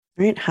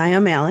Right. Hi,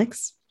 I'm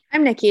Alex,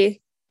 I'm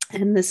Nikki.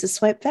 and this is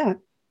Swipe Back.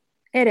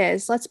 It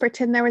is. Let's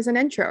pretend there was an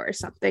intro or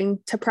something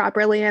to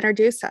properly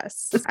introduce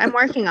us. I'm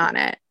working on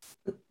it.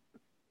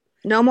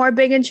 No more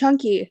big and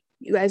chunky.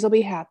 You guys will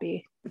be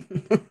happy.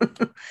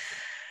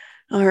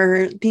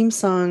 Our theme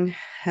song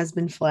has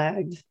been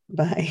flagged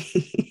by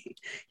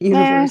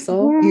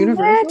Universal. Do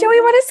Universal?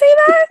 we want to say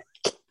that?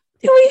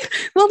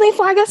 Will they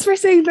flag us for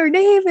saying their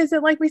name? Is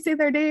it like we say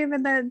their name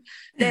and then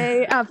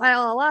they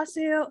file a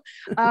lawsuit?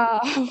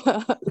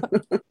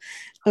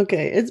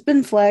 Okay, it's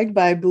been flagged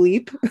by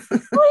Bleep.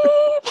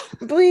 Bleep.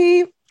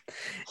 Bleep.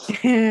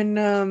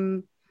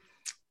 And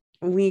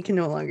we can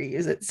no longer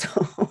use it.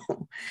 So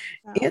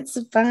it's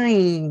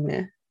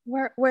fine.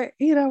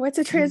 It's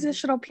a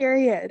transitional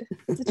period.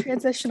 It's a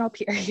transitional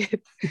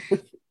period.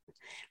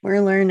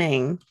 We're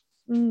learning.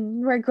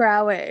 We're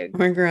growing.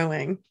 We're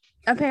growing.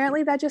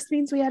 Apparently that just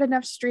means we had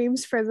enough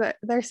streams for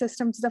their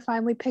systems to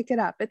finally pick it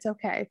up. It's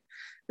okay.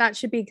 That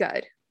should be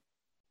good.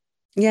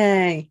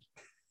 Yay.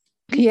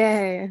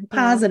 Yay.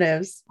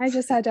 Positives. I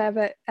just had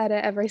to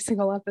edit every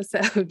single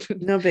episode.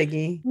 No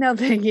biggie. No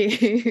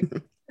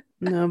biggie.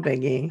 No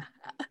biggie.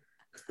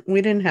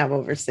 We didn't have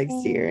over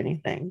 60 or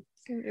anything.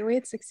 We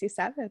had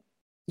 67.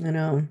 I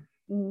know.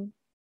 Mm-hmm.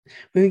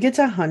 When we get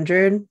to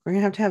 100, we're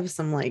going to have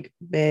some like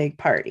big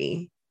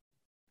party.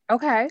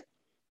 Okay.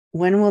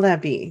 When will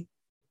that be?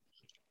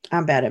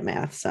 I'm bad at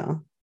math,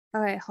 so.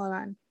 All right, hold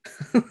on.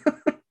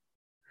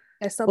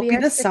 This will be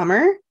this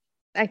summer?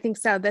 I think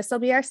so. This will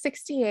be our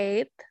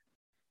 68th.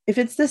 If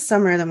it's this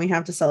summer, then we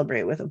have to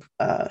celebrate with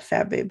a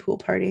Fat Babe pool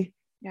party.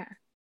 Yeah.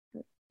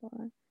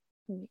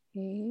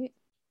 It's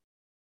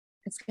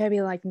going to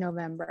be like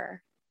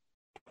November.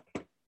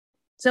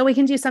 So we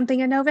can do something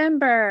in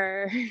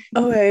November.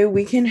 Okay,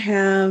 we can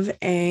have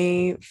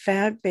a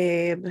Fat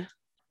Babe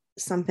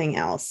something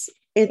else.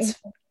 It's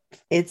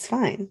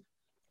fine.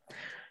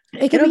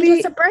 It'll be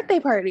just a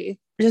birthday party.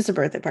 Just a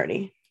birthday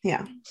party.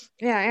 Yeah.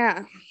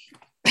 Yeah.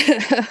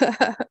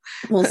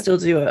 We'll still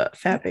do a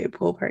Fat Babe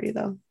pool party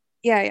though.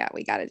 Yeah.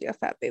 We got to do a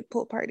Fat Babe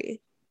pool party.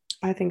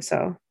 I think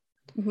so.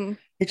 Mm-hmm.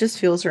 It just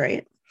feels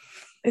right.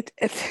 It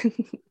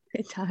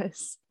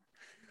does.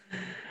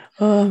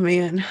 Oh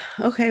man.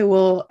 Okay,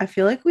 well, I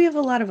feel like we have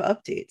a lot of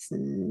updates,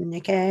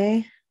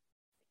 Nikki.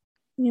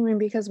 You mean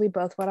because we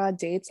both went on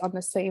dates on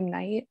the same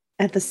night?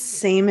 At the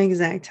same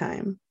exact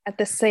time. At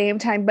the same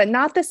time, but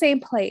not the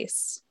same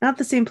place. Not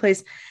the same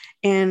place.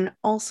 And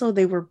also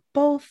they were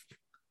both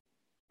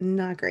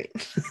not great.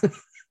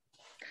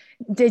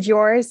 Did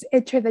yours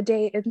enter the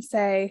date and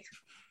say,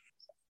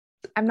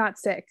 I'm not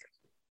sick,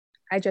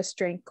 I just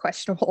drank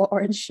questionable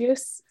orange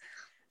juice?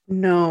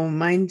 No,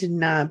 mine did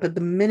not. But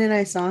the minute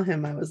I saw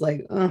him, I was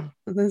like, oh,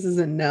 this is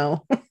a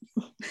no.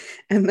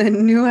 And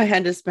then knew I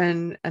had to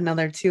spend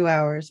another 2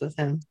 hours with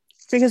him.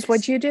 Because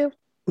what'd you do?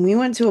 We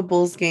went to a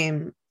Bulls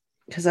game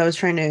because I was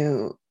trying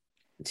to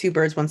two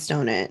birds, one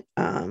stone it.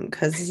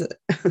 Because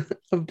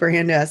a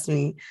brand asked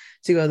me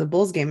to go to the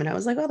Bulls game. And I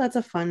was like, oh, that's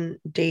a fun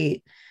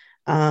date.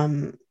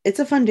 It's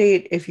a fun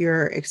date if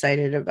you're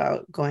excited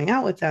about going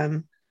out with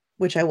them,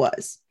 which I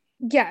was.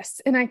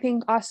 Yes. And I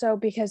think also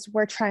because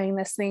we're trying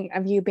this thing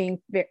of you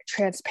being very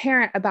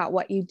transparent about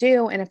what you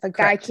do. And if a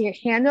guy can't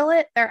handle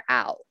it, they're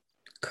out.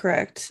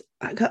 Correct.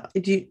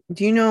 Do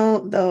you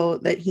know, though,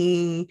 that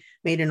he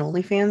made an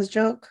OnlyFans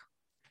joke?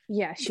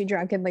 Yeah, she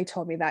drunkenly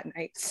told me that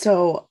night.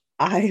 So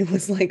I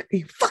was like, are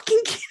you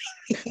fucking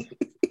kidding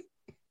me?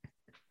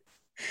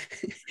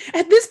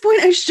 At this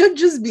point, I should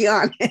just be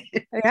on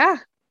it. Yeah.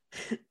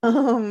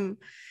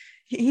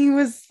 He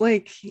was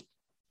like,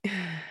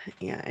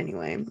 yeah,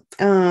 anyway.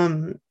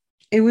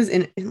 It was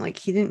in like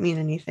he didn't mean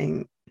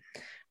anything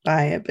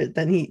by it, but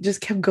then he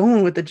just kept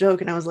going with the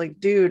joke, and I was like,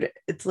 dude,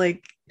 it's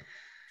like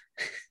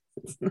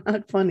it's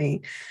not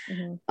funny.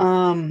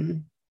 Mm-hmm.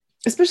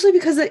 Especially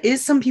because it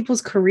is some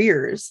people's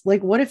careers.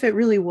 Like, what if it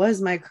really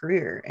was my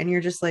career and you're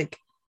just like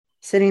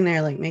sitting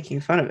there like making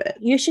fun of it?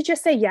 You should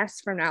just say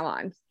yes from now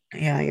on.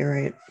 Yeah, you're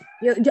right.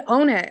 You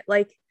own it.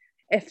 Like,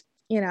 if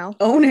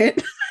own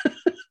it.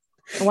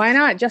 Why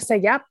not just say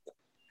yep?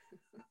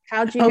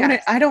 How'd you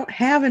guess? I don't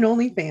have an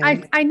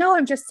OnlyFans. I know.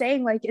 I'm just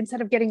saying, like,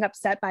 instead of getting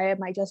upset by it,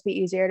 might just be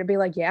easier to be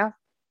like, yeah.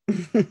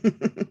 And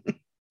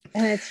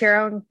it's your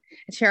own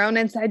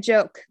inside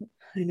joke.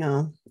 I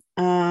know.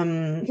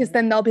 Because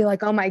then they'll be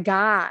like, oh my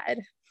God.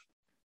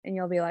 And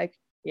you'll be like,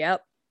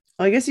 yep.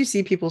 Well, I guess you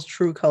see people's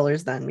true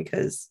colors then,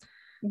 because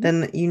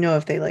then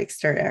if they like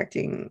start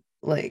acting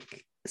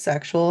like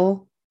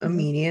sexual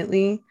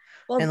immediately.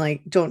 Well, and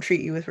like don't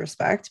treat you with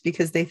respect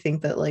because they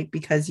think that like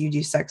because you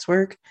do sex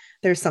work,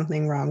 there's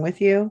something wrong with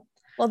you.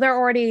 Well, they're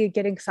already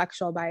getting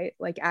sexual by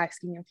like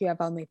asking if you have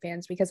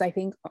OnlyFans, because I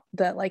think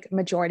the like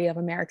majority of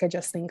America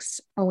just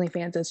thinks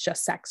OnlyFans is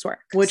just sex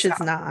work, which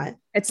it's not.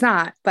 It's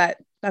not, but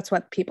that's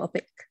what people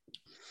think.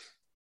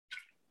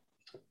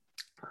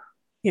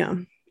 Yeah,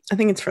 I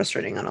think it's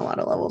frustrating on a lot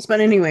of levels. But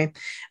anyway,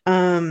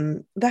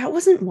 that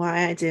wasn't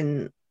why I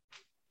didn't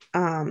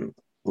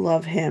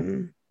love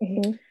him.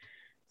 Mm-hmm.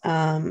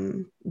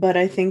 But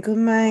I think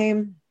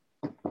my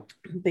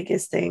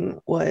biggest thing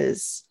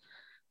was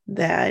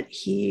that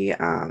he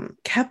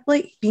kept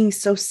like being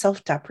so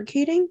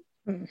self-deprecating.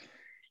 Mm.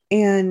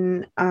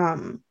 And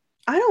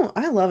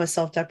I love a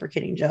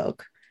self-deprecating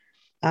joke.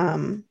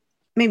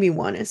 Maybe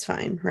one is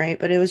fine, right?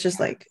 But it was just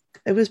like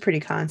it was pretty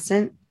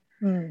constant.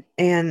 Mm.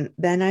 And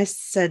then I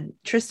said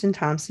Tristan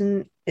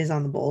Thompson is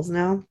on the Bulls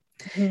now.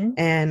 Mm-hmm.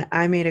 And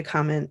I made a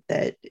comment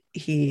that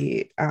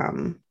he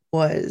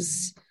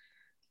was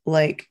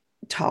like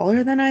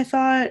taller than I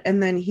thought.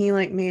 And then he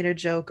like made a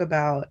joke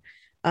about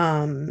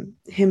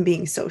him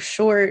being so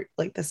short,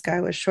 like this guy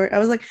was short. I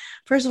was like,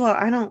 first of all,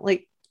 I don't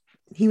like,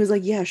 he was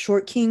like, yeah,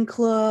 Short King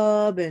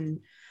Club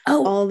and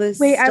all this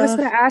wait, stuff. I was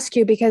going to ask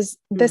you because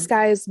this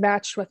guy is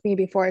matched with me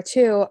before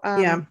too.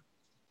 Yeah.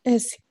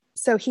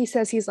 So he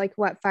says he's like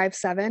what,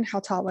 5'7"? How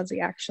tall was he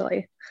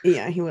actually?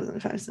 Yeah, he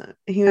wasn't 5'7".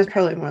 He was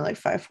probably more like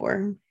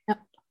 5'4". Yep.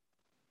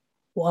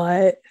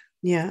 What?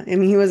 Yeah, I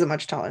mean, he wasn't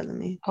much taller than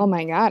me. Oh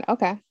my God.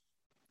 Okay.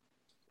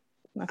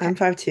 I'm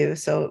 5'2",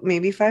 so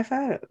maybe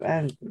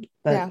 5'5",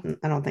 but yeah.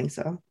 I don't think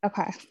so.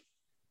 Okay.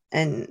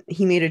 And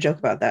he made a joke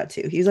about that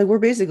too. He's like, we're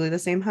basically the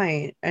same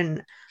height.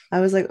 And I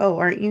was like, oh,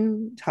 aren't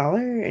you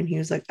taller? And he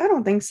was like, I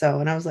don't think so.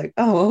 And I was like,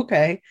 oh,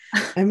 okay.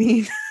 I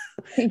mean,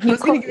 I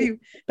was going to give you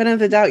benefit of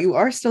the doubt. You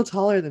are still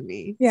taller than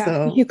me. Yeah.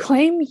 So you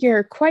claim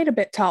you're quite a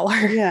bit taller.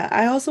 Yeah.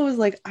 I also was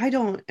like,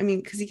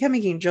 because he kept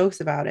making jokes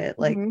about it,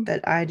 like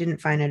that I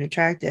didn't find it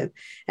attractive.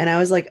 And I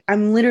was like,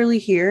 I'm literally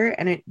here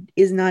and it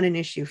is not an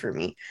issue for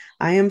me.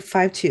 I am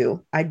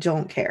 5'2". I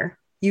don't care.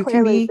 You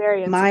Clearly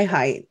can be my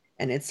height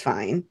and it's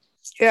fine.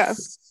 Yeah.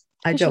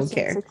 I don't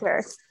care.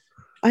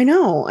 I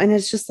know. And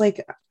it's just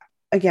like,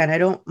 again, I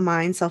don't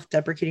mind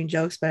self-deprecating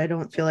jokes, but I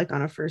don't feel like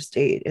on a first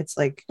date, it's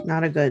like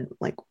not a good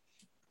like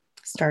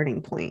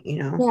starting point,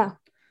 you know? Yeah.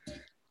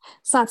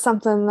 It's not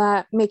something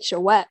that makes you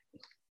wet.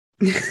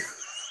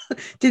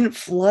 Didn't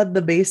flood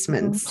the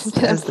basements,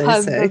 as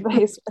they say.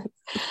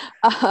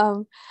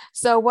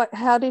 So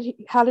how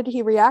did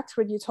he react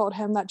when you told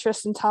him that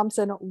Tristan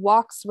Thompson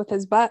walks with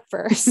his butt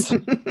first?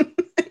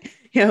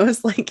 Yeah, it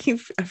was like I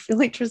feel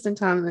like Tristan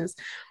Thompson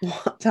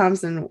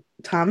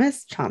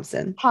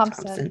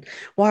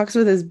walks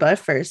with his butt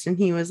first, and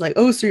he was like,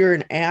 "Oh, so you're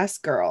an ass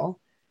girl?"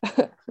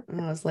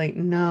 And I was like,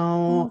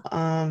 "No."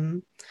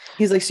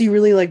 He's like, "So you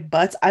really like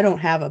butts?" I don't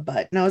have a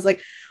butt, and I was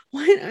like,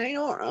 "What? I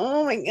don't.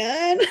 Oh my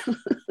God."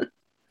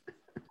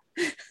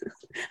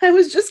 I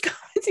was just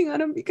commenting on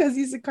him because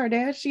he's a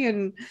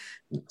Kardashian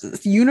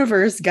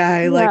universe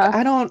guy. Yeah.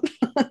 Like,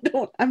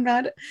 I'm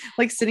not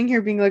like sitting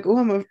here being like, oh,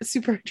 I'm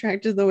super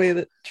attracted to the way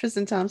that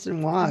Tristan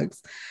Thompson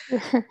walks.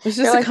 It's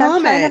just a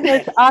comment. I'm trying to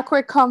make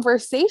awkward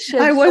conversation.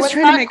 I was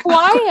trying to make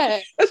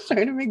quiet. I was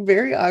trying to make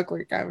very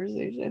awkward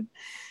conversation.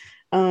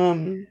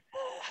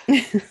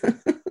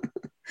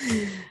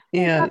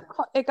 Yeah.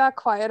 It got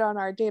quiet on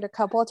our date a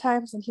couple of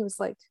times, and he was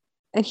like,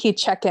 and he'd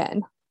check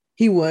in.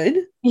 He would?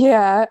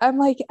 Yeah. I'm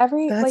like,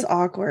 that's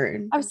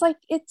awkward. I was like,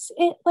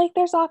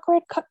 there's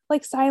awkward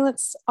like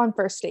silence on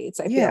first dates.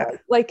 I feel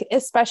like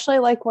especially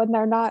like when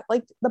they're not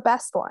like the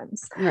best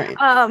ones. Right.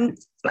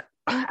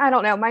 I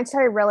don't know. Mine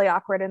started really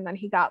awkward and then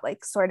he got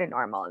like sort of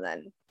normal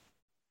and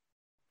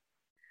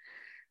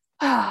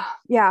then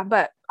yeah,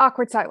 but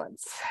awkward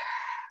silence.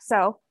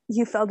 So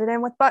you filled it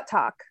in with butt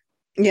talk.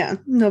 Yeah,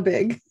 no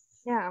big.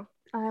 Yeah.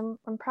 I'm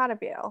proud of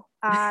you.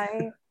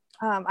 I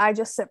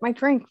just sip my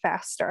drink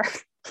faster.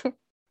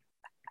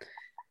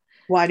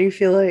 Why do you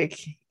feel like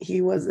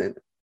he wasn't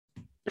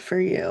for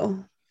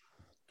you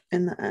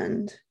in the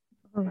end?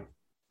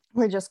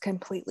 We're just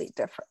completely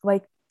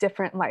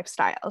different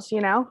lifestyles,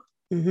 you know?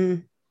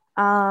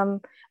 Mm-hmm.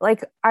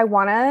 Like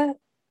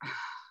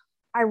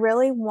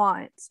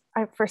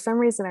for some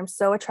reason, I'm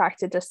so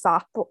attracted to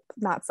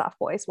not soft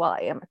boys. Well,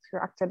 I am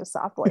attracted to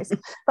soft boys,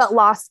 but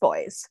lost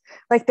boys,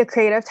 like the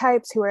creative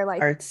types who are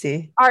like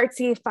artsy,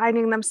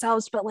 finding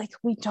themselves, but like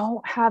we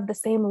don't have the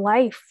same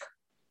life.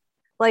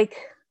 Like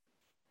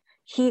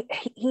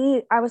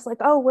I was like,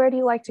 oh, where do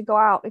you like to go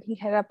out? And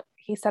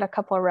he said a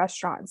couple of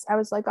restaurants. I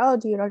was like, oh,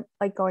 do you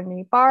like going to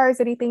any bars,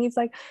 anything? He's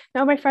like,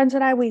 no, my friends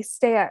and I, we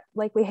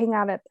hang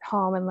out at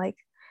home and like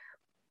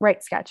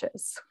write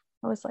sketches.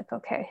 I was like,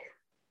 okay,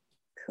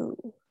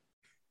 cool.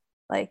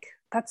 Like,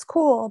 that's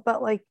cool.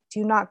 But like, do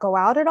you not go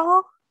out at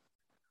all?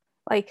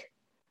 Like,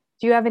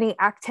 do you have any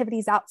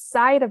activities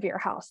outside of your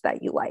house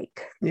that you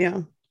like?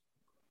 Yeah.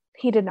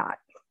 He did not.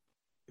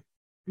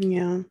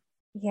 Yeah.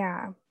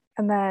 Yeah.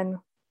 And then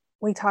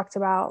we talked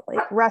about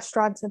like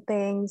restaurants and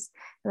things.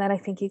 And then I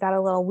think he got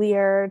a little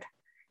weird.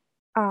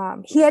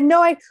 He had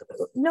no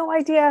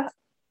idea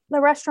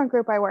the restaurant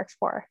group I worked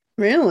for.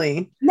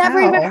 Really? Never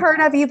even heard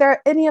of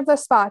any of the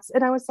spots.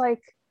 And I was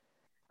like,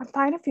 I'm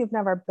fine if you've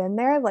never been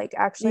there, like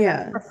actually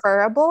that's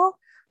preferable,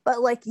 but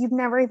like you've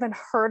never even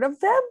heard of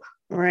them.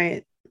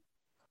 Right.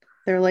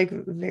 They're like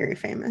very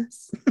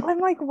famous. I'm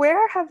like,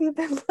 where have you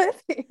been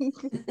living?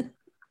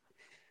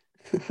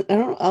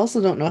 I also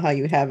don't know how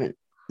you haven't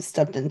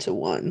stepped into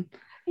one.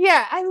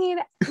 Yeah, I mean,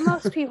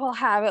 most people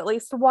have at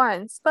least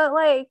once, but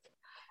like,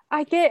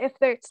 I get if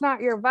it's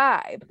not your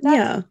vibe.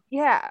 Yeah.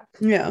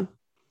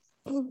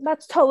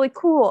 That's totally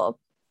cool.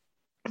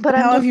 But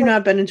I'm How have just you like,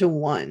 not been into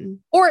one?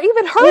 or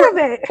even heard of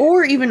it.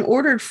 Or even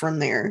ordered from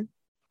there,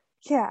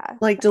 Yeah.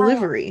 like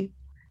delivery?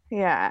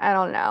 Yeah, I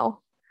don't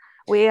know.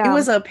 We It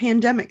was a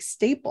pandemic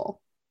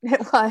staple.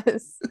 it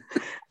was.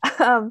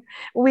 um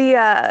we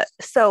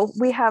so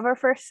we have our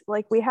first,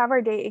 like, we have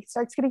our date. It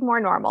starts getting more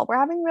normal. We're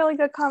having really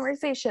good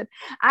conversation.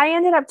 I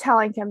ended up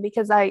telling him,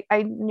 because I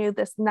knew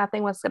this,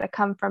 nothing was going to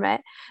come from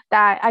it,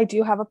 that I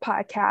do have a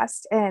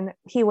podcast, and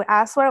he would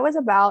ask what it was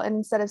about, and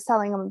instead of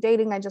telling him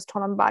dating, I just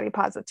told him body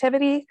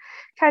positivity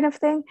kind of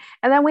thing.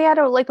 And then we had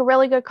a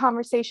really good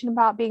conversation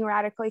about being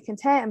radically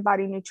content and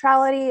body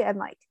neutrality, and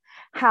like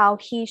how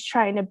he's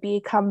trying to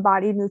become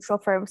body neutral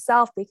for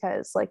himself,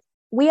 because like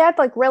we had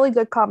like really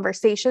good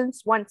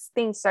conversations once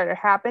things started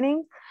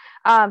happening.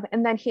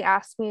 And then he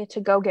asked me to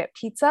go get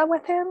pizza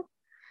with him.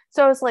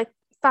 So I was like,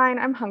 fine,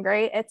 I'm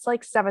hungry. It's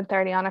like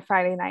 7:30 on a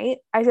Friday night.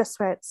 I just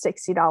spent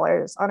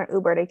 $60 on an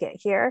Uber to get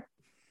here.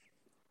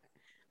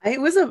 It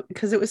was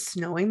because it was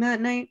snowing that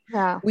night.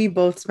 Yeah. We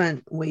both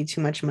spent way too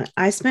much money.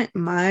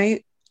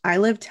 I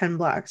live 10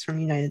 blocks from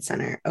United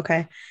Center.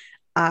 Okay.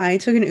 I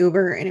took an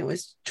Uber and it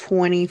was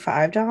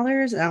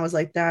 $25. And I was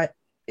like, that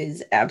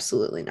is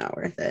absolutely not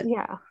worth it.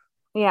 Yeah.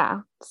 Yeah.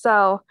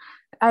 So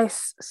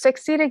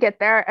 60 to get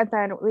there. And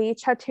then we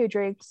each had 2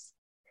 drinks.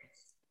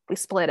 We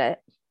split it.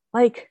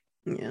 Like,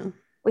 Yeah.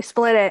 we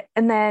split it.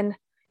 And then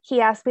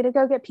he asked me to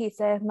go get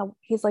pizza. And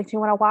he's like, do you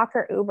want to walk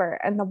or Uber?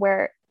 And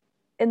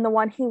the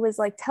one he was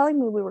like telling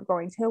me we were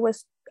going to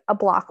was a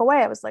block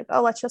away. I was like,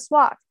 oh, let's just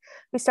walk.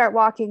 We start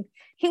walking.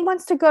 He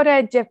wants to go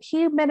to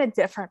he meant a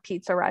different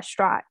pizza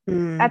restaurant.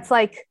 That's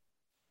like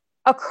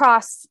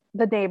across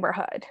the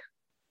neighborhood.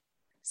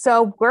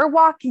 So we're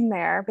walking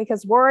there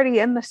because we're already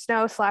in the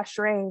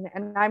snow/rain,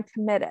 and I'm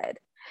committed.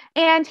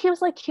 And he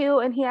was like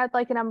cute, and he had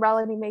like an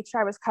umbrella, and he made sure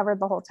I was covered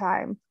the whole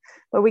time.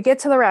 But we get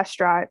to the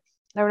restaurant,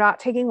 they're not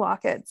taking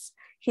walk-ins.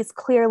 He's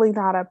clearly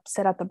not a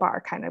sit at the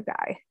bar kind of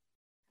guy.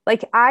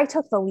 Like, I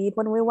took the lead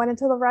when we went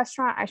into the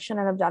restaurant. I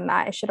shouldn't have done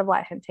that. I should have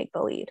let him take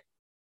the lead.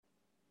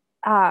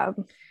 That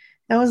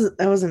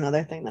was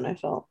another thing that I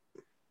felt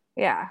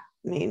Yeah.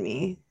 made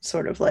me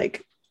sort of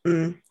like,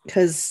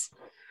 because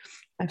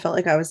I felt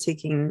like I was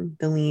taking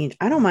the lead.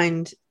 I don't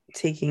mind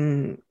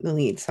taking the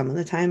lead some of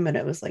the time, but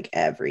it was like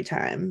every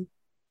time.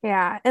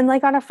 Yeah. And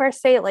like on a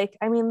first date, like,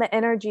 I mean, the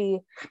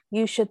energy,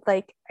 you should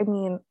like, I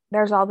mean,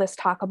 there's all this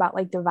talk about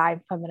like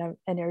divine feminine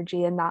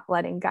energy and not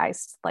letting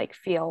guys like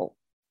feel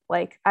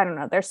like, I don't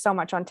know, there's so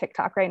much on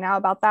TikTok right now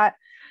about that.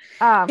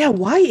 Yeah,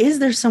 why is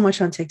there so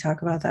much on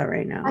TikTok about that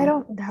right now? I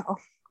don't know.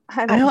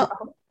 I don't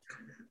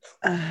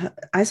know.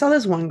 I saw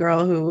this one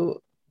girl who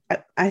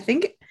I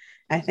think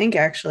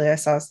actually I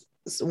saw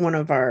one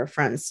of our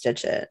friends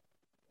stitch it.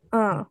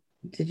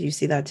 Did you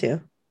see that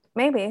too?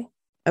 Maybe.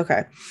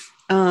 Okay.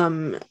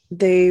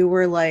 They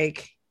were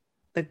like,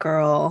 the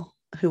girl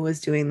who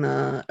was doing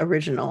the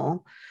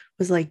original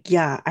was like,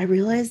 yeah, I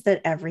realized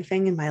that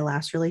everything in my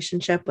last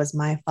relationship was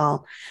my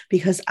fault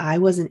because I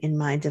wasn't in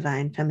my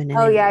divine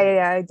femininity. Oh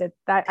yeah, I did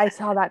that. I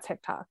saw that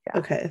TikTok. Yeah.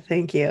 Okay,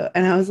 thank you.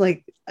 And I was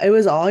like, it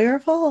was all your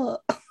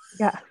fault.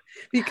 Yeah.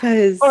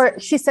 Because, or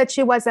she said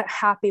she wasn't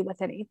happy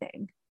with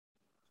anything.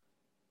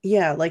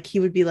 Yeah, like he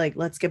would be like,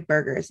 let's get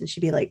burgers, and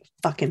she'd be like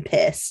fucking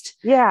pissed.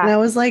 Yeah. And I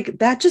was like,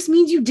 that just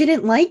means you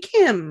didn't like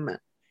him.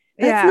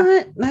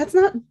 That's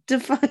not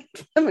divine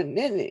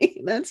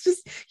femininity. That's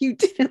just, you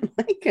didn't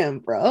like him,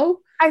 bro.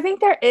 I think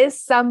there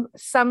is some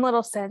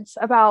little sense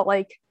about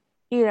like,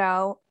 you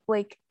know,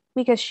 like,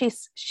 because she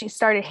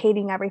started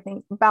hating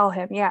everything about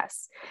him.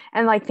 Yes.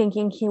 And like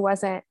thinking he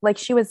wasn't, like,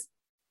 she was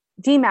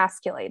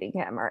demasculating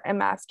him or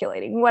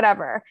emasculating,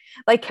 whatever.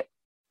 Like,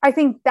 I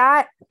think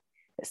that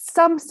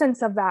some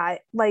sense of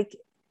that like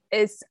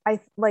is I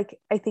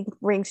think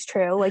rings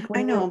true. Like,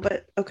 I know,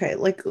 but okay,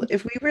 like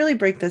if we really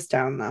break this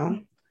down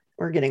though,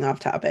 we're getting off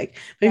topic,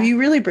 but if you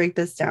really break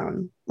this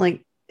down,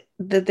 like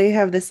that they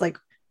have this like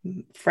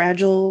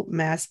fragile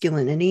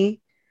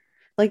masculinity,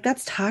 like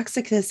that's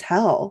toxic as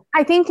hell.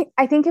 I think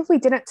if we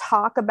didn't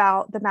talk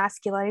about the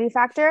masculinity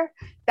factor,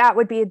 that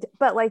would be,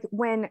 but like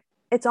when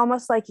it's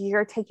almost like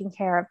you're taking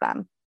care of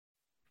them.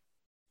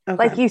 Okay.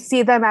 Like you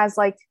see them as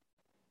like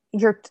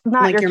you're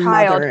not like your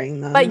child,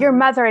 but you're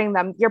mothering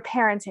them, you're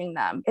parenting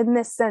them. In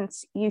this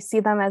sense, you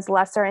see them as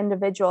lesser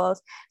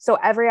individuals. So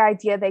every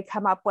idea they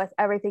come up with,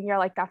 everything, you're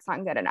like, that's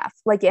not good enough.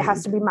 Like it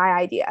has to be my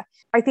idea.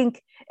 I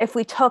think if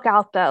we took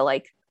out the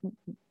like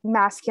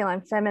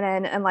masculine,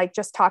 feminine, and like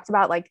just talked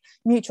about like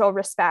mutual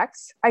respect,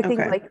 I think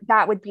like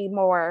that would be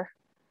more.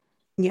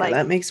 Yeah, like,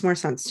 that makes more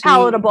sense to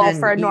palatable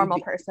for a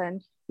normal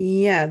person.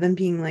 Yeah, than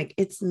being like,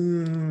 it's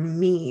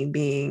me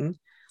being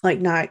like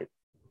not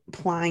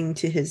applying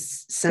to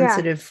his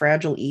sensitive,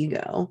 fragile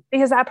ego.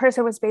 Because that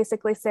person was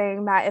basically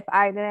saying that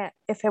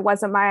if it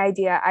wasn't my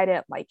idea, I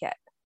didn't like it.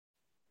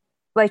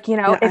 Like, you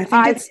know, if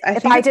I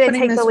didn't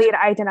take the lead,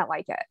 I didn't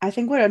like it. I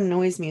think what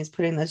annoys me is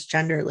putting this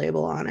gender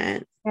label on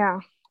it. Yeah.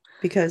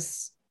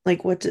 Because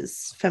like, what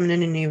does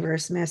femininity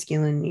versus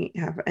masculinity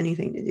have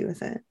anything to do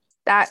with it?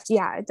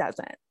 It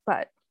doesn't.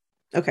 But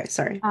Okay,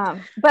 sorry.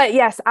 But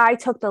yes, I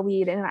took the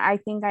lead, and I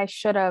think I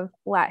should have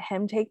let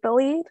him take the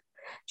lead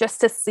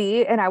just to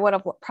see. And I would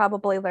have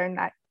probably learned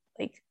that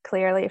like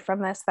clearly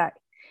from this that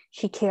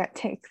he can't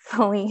take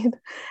the lead.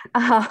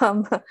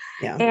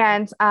 Yeah.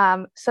 And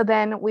so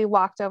then we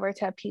walked over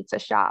to a pizza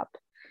shop,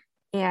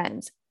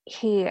 and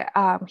he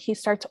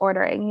starts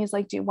ordering. He's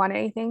like, "Do you want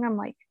anything?" I'm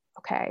like,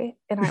 "Okay."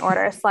 And I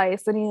order a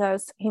slice, and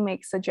he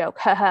makes a joke,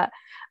 "Haha,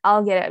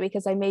 I'll get it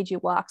because I made you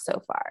walk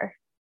so far."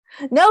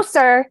 No,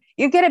 sir,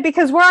 you get it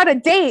because we're on a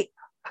date.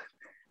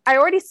 I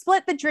already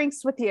split the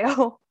drinks with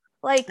you.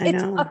 Like, I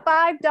it's a know.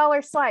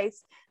 $5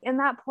 slice. In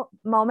that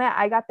moment,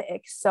 I got the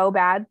ick so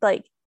bad.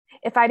 Like,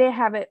 if I didn't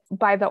have it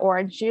by the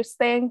orange juice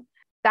thing,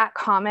 that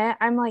comment,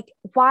 I'm like,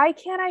 why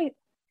can't I?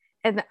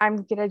 And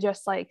I'm gonna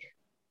just like,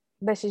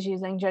 this is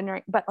using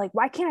gender, but like,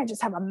 why can't I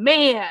just have a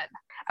man?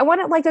 I want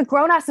it like a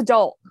grown ass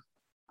adult.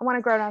 I want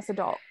a grown ass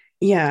adult.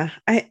 Yeah.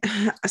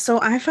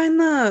 I find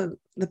the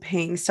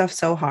paying stuff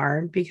so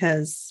hard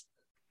because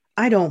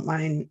I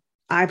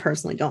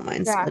personally don't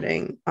mind Yeah.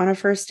 splitting on a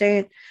first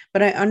date,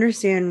 but I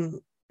understand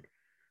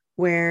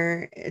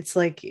where it's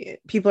like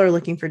people are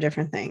looking for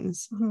different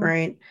things, Mm-hmm.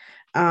 right?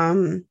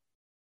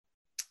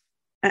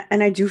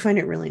 And I do find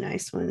it really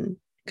nice when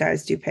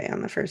guys do pay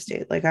on the first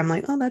date. Like I'm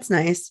like, oh, that's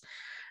nice.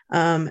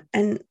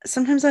 And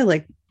sometimes I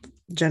like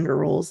gender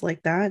roles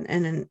like that.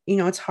 And then,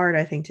 it's hard,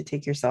 I think, to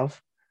take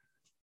yourself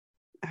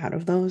out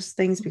of those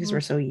things because Mm-hmm.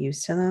 we're so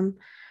used to them.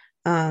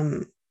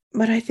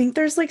 But I think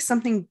there's like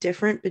something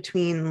different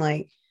between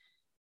like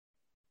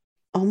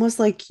almost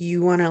like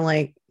you want to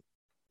like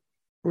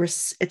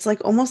it's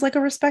like almost like a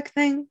respect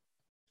thing.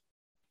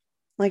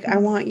 Like I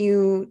Mm-hmm. want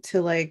you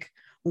to like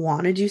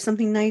want to do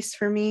something nice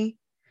for me,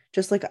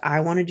 just like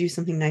I want to do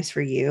something nice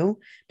for you,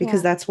 because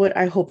Yeah. that's what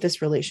I hope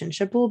this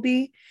relationship will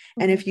be.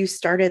 And Mm-hmm. if you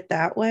start it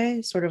that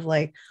way, sort of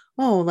like,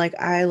 oh, like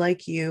I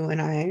like you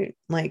and I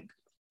like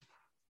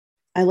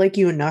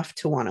you enough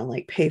to want to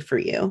like pay for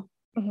you,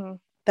 Mm-hmm.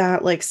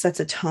 that like sets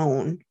a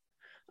tone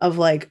of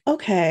like,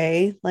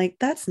 okay, like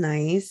that's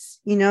nice,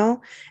 and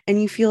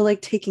you feel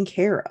like taken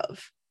care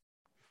of.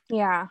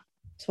 Yeah,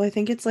 So I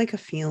think it's like a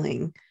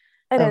feeling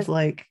it of is.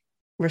 like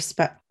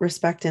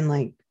respect and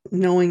like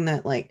knowing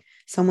that like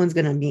someone's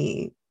gonna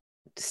be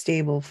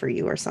stable for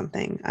you or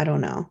something. I don't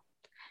know.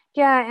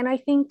 Yeah, and I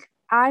think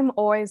I'm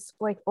always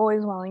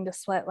willing to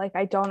split. Like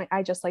I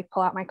just like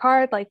pull out my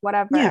card, like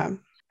whatever. Yeah.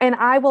 And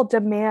I will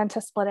demand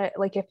to split it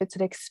like if it's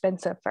an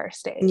expensive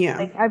first date. Yeah.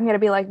 Like I'm gonna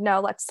be like, no,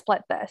 let's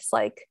split this.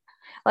 Like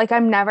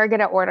I'm never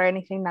gonna order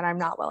anything that I'm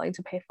not willing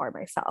to pay for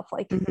myself.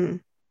 Like, Hmm.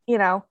 you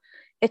know,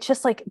 it's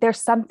just like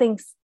there's something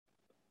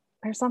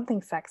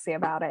sexy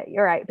about it.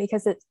 You're right,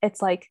 because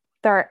it's like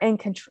they're in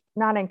control,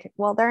 not in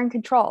well, they're in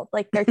control.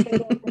 Like they're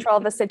taking control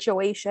of the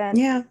situation,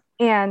 Yeah.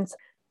 and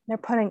they're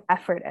putting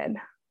effort in.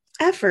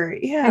 Effort.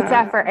 It's Yeah.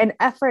 effort, and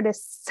effort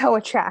is so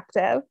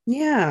attractive.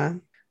 Yeah.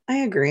 I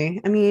agree.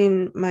 I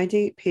mean, my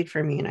date paid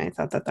for me and I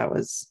thought that that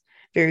was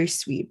very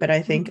sweet, but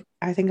I think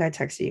I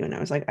texted you and I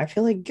was like, I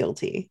feel like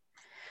guilty.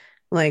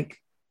 Like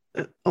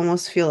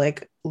almost feel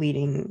like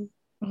leading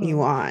Mm-hmm.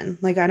 you on.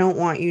 Like I don't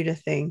want you to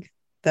think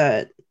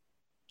that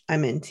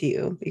I'm into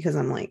you because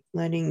I'm like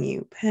letting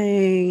you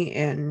pay.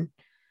 And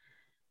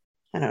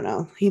I don't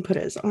know. He put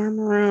his arm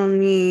around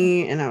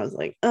me and I was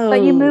like,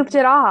 But you oh, moved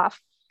it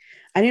off.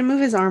 I didn't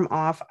move his arm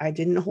off. I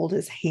didn't hold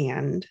his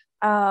hand.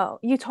 Oh,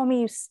 you told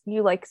me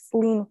you like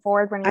lean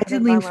forward when you I put did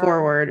his lean arm around.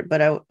 forward,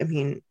 but I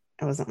mean,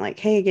 I wasn't like,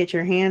 hey, get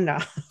your hand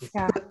off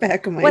Yeah. the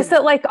back of my. Was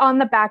it like on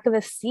the back of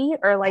the seat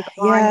or like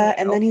on Yeah. you?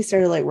 And then he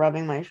started like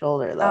rubbing my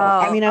shoulder though.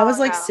 I Oh, mean, I oh was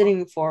like no.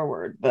 sitting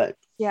forward, but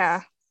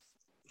Yeah.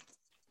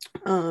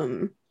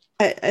 um,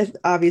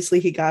 obviously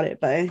he got it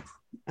by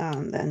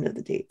the end of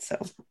the date, so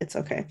it's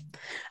okay.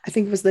 I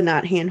think it was the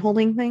not hand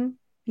holding thing,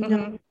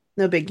 Mm-hmm.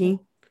 no biggie.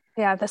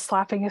 Yeah, the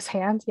slapping his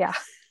hand. Yeah.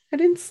 I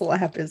didn't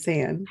slap his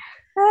hand.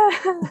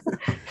 I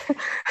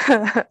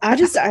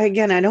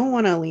don't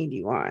want to lead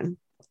you on.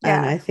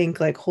 And Yeah. I think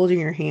like holding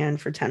your hand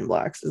for 10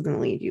 blocks is going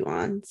to lead you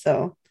on.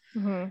 So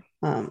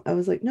Mm-hmm. I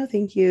was like, no,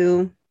 thank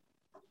you.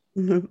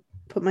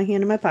 Put my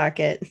hand in my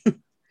pocket.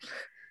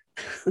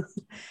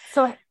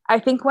 So I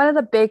think one of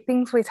the big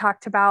things we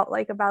talked about,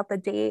 like about the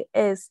date,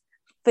 is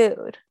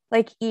food,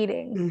 like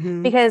eating.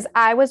 Hmm. Because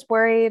I was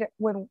worried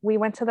when we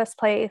went to this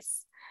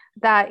place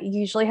that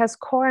usually has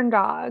corn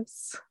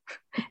dogs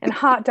and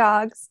hot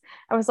dogs.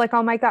 I was like,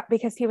 oh my God,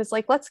 because he was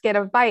like, let's get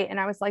a bite. And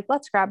I was like,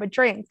 let's grab a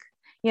drink,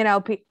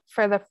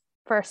 for the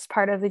first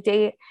part of the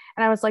date.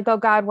 And I was like, oh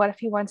God, what if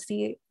he wants to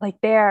eat like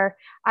there?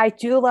 I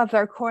do love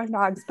their corn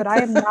dogs, but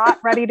I am not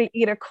ready to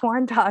eat a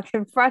corn dog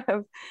in front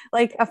of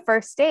like a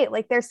first date.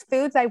 Like there's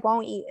foods I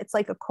won't eat. It's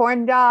like a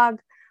corn dog,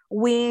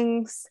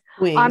 wings.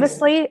 Wings.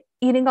 Honestly,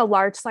 eating a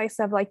large slice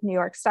of like New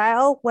York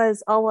style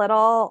was a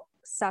little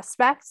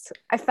suspect.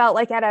 I felt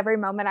like at every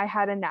moment I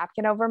had a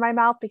napkin over my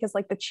mouth because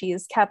like the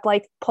cheese kept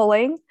like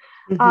pulling.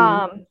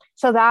 Hmm.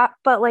 So that,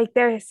 but like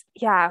there's,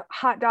 yeah,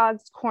 hot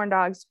dogs, corn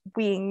dogs,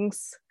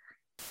 wings.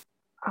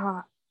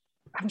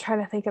 I'm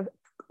trying to think of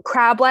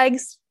crab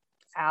legs.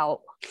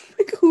 out.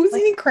 Like, who's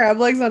Like, eating crab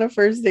legs on a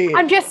first date?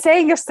 I'm just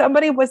saying, if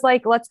somebody was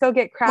like, let's go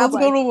get crab Let's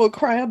legs, go to a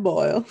crab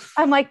boil.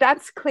 I'm like,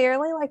 that's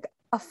clearly like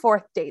a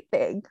fourth date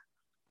thing.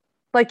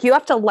 Like, you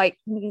have to like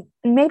me,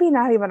 maybe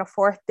not even a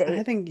fourth I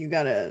date. think you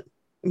gotta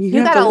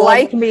love.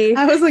 Like me.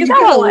 I was like, You you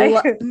gotta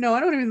gotta like. no, I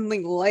don't even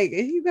think like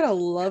it. You gotta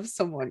love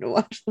someone to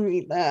watch them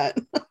eat that.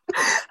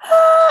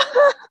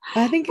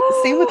 I think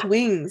same with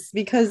wings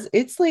because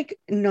it's like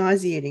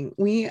nauseating.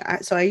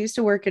 So I used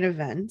to work in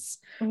events,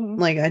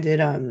 like I did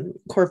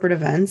corporate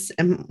events,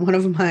 and one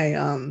of my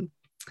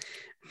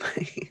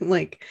my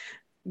like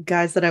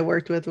guys that I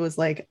worked with was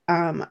like,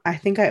 I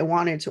think I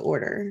wanted to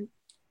order.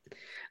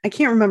 I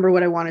can't remember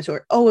what I wanted to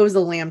order. Oh, it was a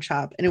lamb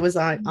chop and it was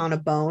on a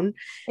bone.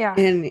 Yeah.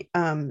 And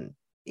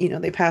you know,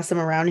 they passed them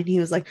around and he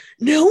was like,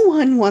 no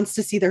one wants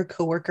to see their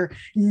coworker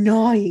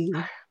gnawing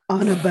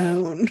on a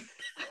bone.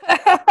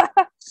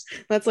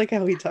 That's like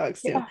how he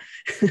talks too.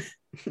 Yeah.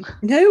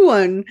 No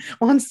one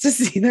wants to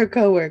see their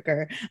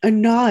coworker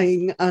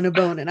gnawing on a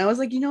bone. And I was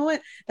like, you know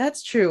what?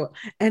 That's true.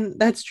 And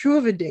that's true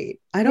of a date.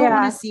 I don't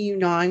want to see you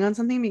gnawing on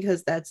something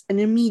because that's an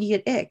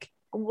immediate ick.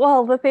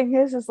 Well, the thing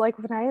is like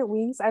when I eat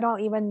wings, I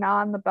don't even gnaw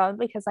on the bone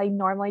because I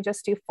normally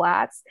just do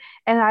flats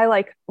and I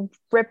like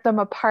rip them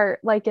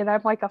apart. Like, and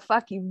I'm like a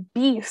fucking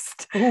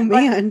beast. Oh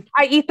man.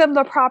 I eat them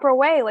the proper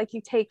way. Like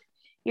you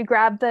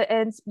grab the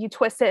ends, you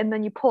twist it, and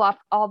then you pull off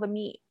all the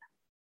meat.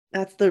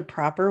 That's the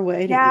proper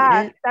way to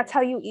eat it. That's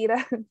how you eat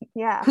it.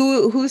 Yeah.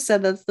 Who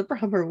said that's the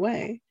proper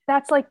way?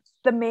 That's like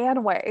the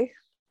man way.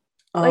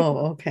 Oh, like,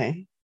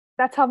 okay.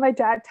 That's how my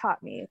dad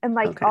taught me. And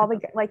like all the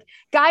like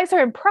guys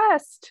are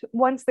impressed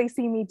once they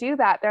see me do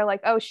that. They're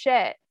like, oh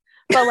shit.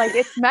 But like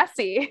it's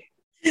messy.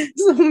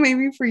 So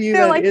maybe for you,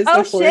 they're that like, is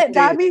oh a fourth shit, date.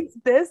 that means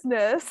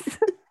business.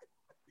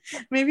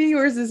 Maybe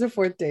yours is a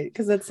fourth date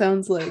because that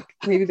sounds like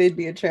maybe they'd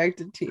be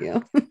attracted to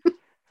you.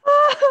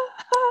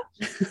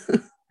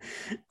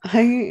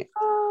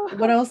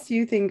 What else do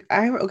you think?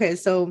 Okay,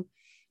 so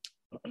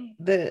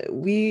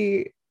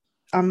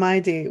on my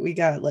date we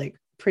got like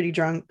pretty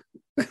drunk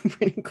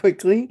pretty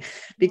quickly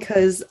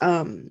because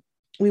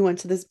we went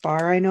to this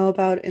bar I know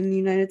about in the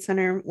United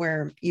Center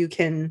where you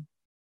can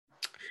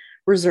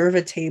reserve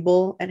a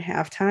table at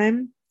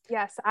halftime.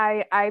 Yes,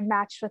 I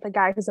matched with a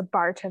guy who's a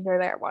bartender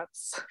there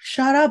once.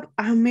 Shut up.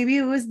 Maybe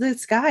it was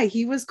this guy.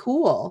 He was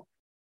cool.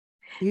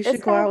 You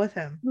should go out with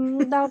him.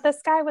 No,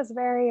 this guy was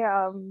very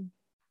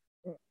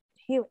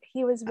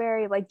he was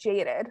very like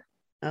jaded.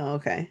 Oh,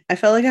 okay. I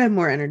felt like I had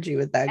more energy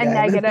with that guy.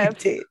 And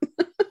negative.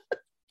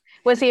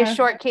 Was he a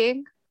short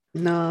king?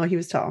 No, he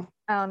was tall.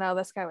 Oh no,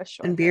 this guy was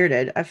short and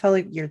bearded. I felt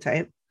like your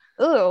type.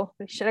 Ooh,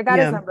 we should have got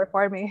his number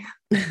for me.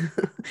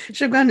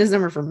 Should have gotten his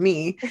number for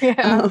me.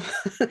 Yeah.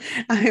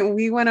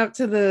 We went up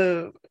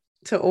to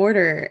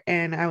order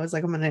and I was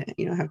like, I'm gonna,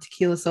 have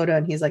tequila soda.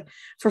 And he's like,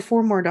 for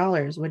 $4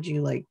 more, would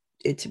you like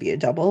it to be a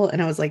double?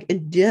 And I was like,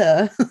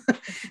 duh.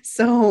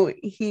 So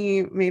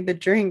he made the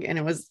drink and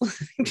it was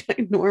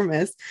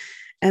enormous.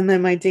 And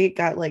then my date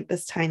got like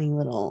this tiny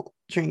little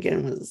drink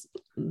and it was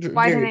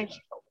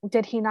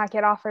did he not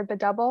get offered the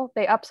double?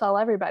 They upsell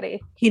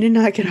everybody. He did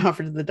not get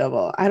offered the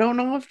double. I don't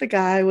know if the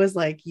guy was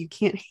like, you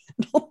can't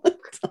handle it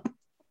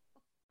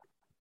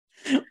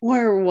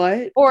or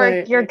what. Or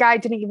your guy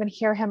didn't even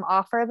hear him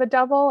offer the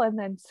double. And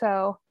then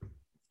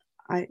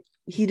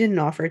he didn't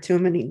offer it to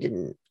him and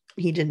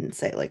he didn't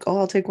say like, oh,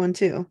 I'll take one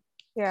too.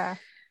 Yeah.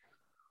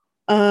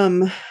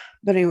 But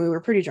anyway, we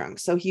were pretty drunk.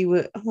 So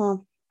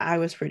I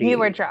was pretty. You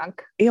were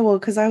drunk. Yeah, well,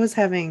 because I was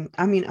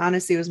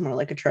honestly, it was more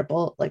like a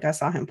triple. Like I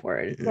saw him pour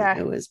it. And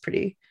it was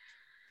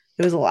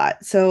a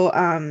lot.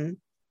 So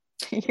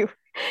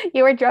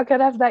you were drunk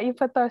enough that you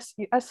put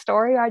a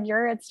story on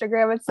your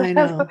Instagram and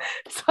said,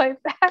 swipe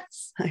that.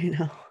 I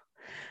know.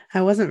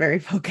 I wasn't very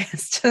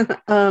focused.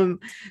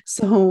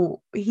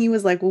 So he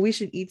was like, well, we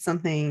should eat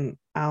something.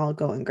 I'll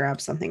go and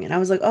grab something. And I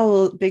was like, oh,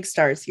 well, Big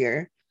Star's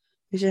here.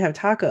 We should have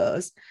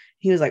tacos.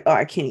 He was like, oh,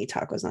 I can't eat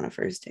tacos on a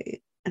first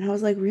date. And I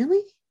was like,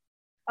 really?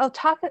 Oh,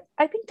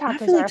 I think tacos. I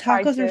feel like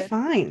tacos are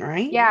fine,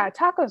 right? Yeah,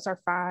 tacos are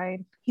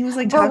fine. He was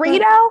like,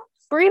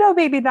 burrito,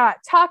 maybe not.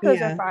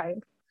 Tacos are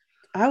fine.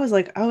 I was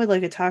like, I would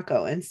like a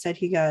taco. Instead,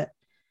 he got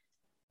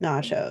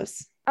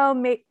nachos.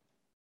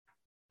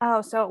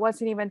 Oh, so it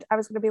wasn't even. I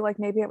was gonna be like,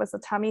 maybe it was a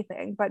tummy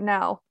thing, but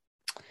no.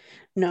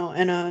 No,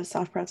 and a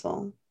soft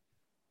pretzel.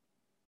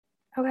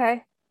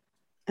 Okay.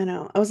 I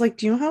know. I was like,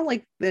 do you know how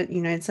like the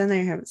United Center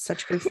they have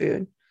such good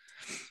food?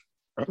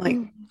 Like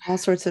all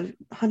sorts of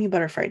honey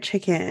butter fried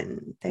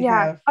chicken. They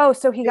have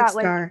so he got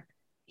Star.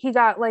 He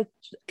got like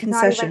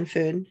concession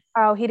food.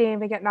 Oh, he didn't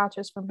even get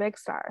nachos from Big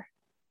Star.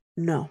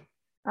 No.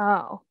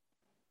 Oh.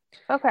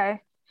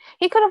 Okay.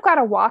 He could have got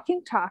a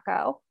walking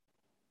taco.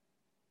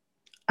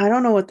 I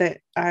don't know what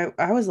I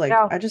was like,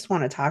 I just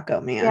want a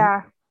taco, man.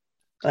 Yeah.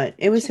 But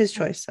it was his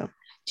choice, so.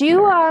 Do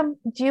you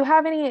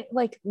have any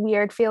like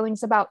weird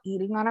feelings about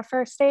eating on a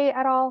first date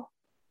at all?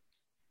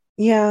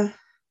 Yeah.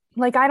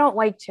 Like I don't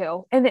like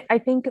to, and I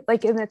think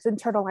like in its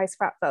internalized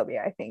fat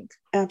phobia. I think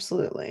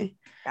absolutely.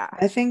 Yeah.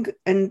 I think,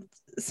 and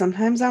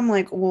sometimes I'm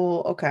like,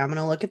 well, okay, I'm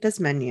gonna look at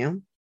this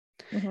menu,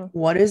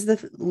 What is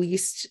the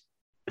least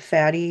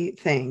fatty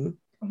thing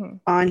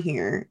on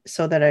here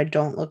so that I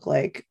don't look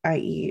like I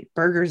eat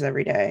burgers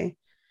every day?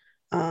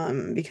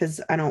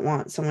 Because I don't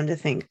want someone to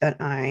think that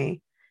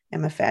I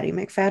am a fatty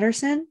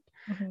McFatterson.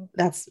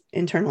 That's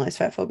internalized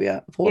fat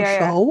phobia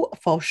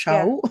for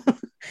show.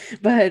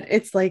 But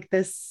it's like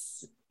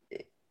this,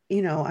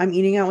 I'm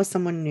eating out with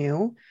someone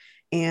new.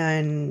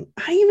 And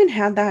I even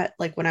had that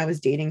like when I was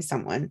dating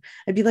someone.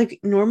 I'd be like,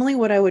 normally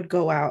what I would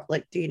go out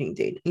like dating,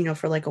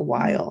 for like a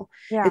while.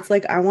 It's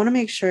like I want to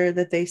make sure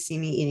that they see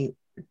me eating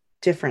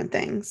different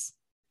things.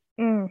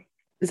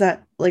 Is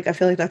that like, I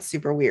feel like that's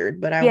super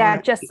weird, but I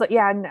want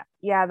to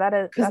that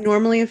is, because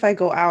normally if I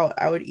go out,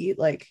 I would eat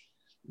like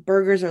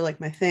burgers are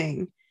like my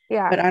thing.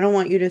 But I don't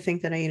want you to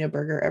think that I eat a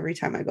burger every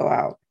time I go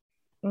out.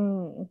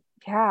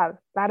 Yeah,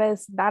 that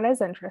is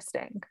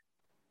interesting.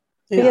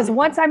 Because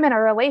once I'm in a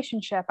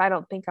relationship, I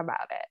don't think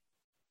about it.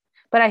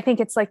 But I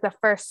think it's like the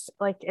first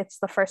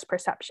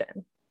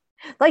perception.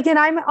 Like, and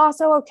I'm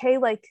also okay,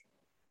 like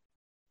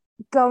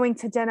going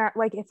to dinner,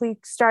 like if we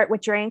start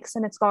with drinks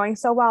and it's going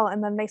so well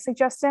and then they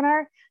suggest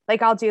dinner,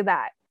 like I'll do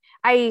that.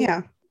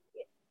 I'll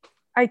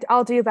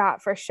do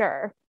that for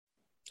sure.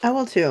 I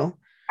will too.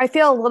 I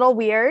feel a little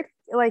weird.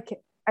 Like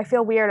I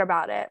feel weird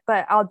about it,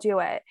 but I'll do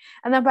it.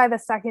 And then by the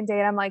second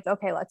date, I'm like,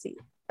 okay, let's eat.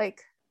 Like,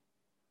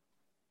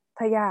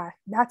 but yeah,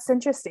 that's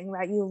interesting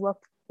that you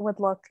would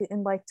look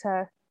and like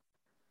to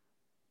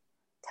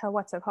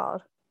what's it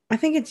called? I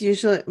think it's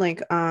usually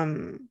like,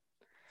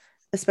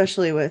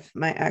 especially with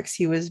my ex,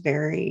 he was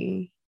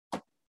very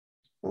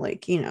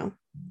like,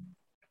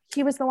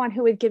 he was the one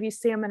who would give you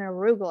salmon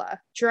arugula,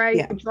 dry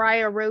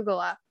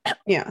arugula.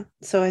 Yeah.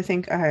 So I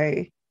think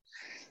I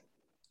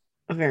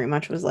very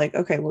much was like,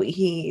 okay, well,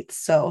 he eats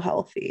so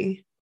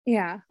healthy.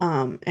 Yeah.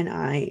 And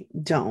I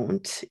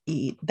don't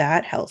eat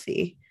that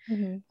healthy.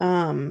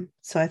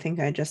 So I think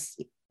I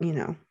just,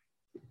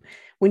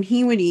 when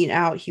he would eat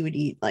out, he would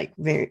eat like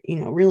very,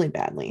 really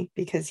badly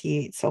because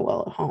he ate so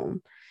well at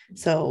home.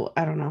 So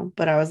I don't know,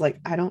 but I was like,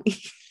 I don't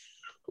eat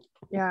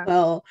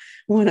well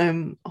when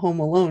I'm home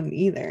alone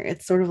either.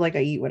 It's sort of like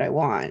I eat what I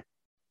want.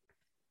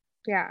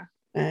 Yeah.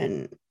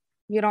 And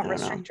you don't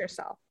restrict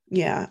yourself.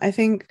 Yeah. I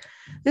think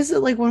this is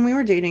like when we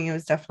were dating, it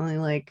was definitely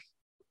like,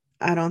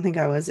 I don't think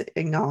I was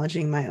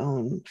acknowledging my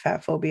own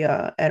fat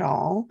phobia at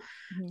all.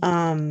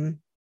 And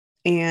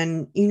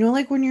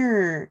like when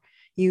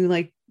you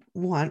like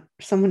want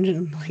someone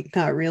to like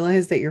not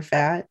realize that you're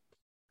fat.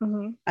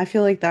 I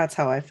feel like that's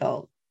how I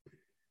felt.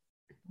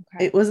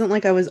 Okay. It wasn't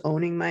like I was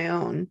owning my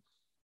own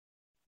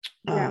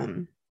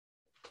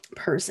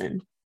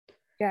person.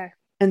 Yeah.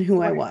 And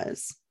who I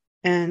was.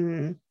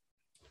 And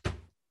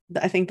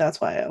I think that's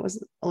why I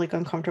was like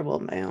uncomfortable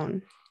with my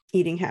own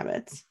eating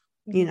habits,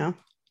 Yeah.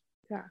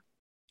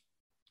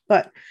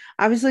 But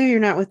obviously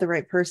you're not with the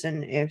right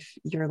person if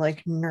you're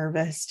like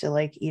nervous to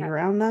like eat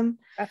around them.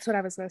 That's what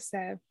I was going to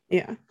say.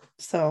 Yeah.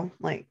 So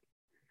like,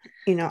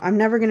 I'm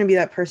never going to be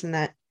that person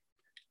that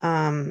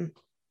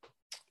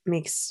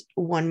makes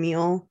one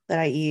meal that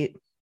I eat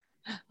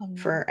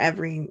for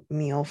every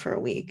meal for a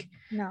week.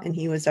 No. And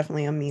he was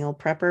definitely a meal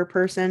prepper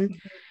person.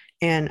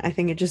 And I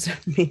think it just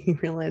made me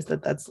realize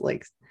that that's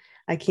like,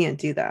 I can't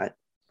do that.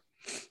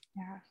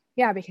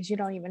 Yeah, because you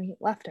don't even eat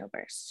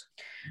leftovers.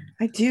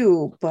 I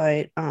do,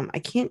 but I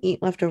can't eat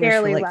leftovers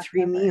barely for like leftovers.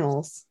 3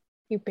 meals.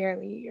 You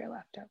barely eat your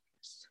leftovers.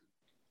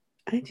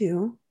 I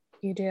do.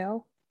 You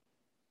do?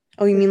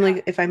 Oh, you mean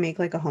like if I make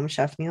like a home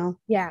chef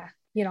meal? Yeah,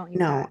 you don't eat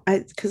No,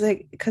 that. because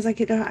I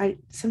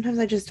sometimes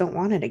I just don't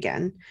want it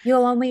again.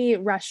 You'll only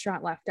eat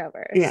restaurant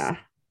leftovers. Yeah.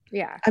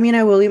 Yeah. I mean,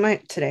 I will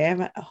eat today I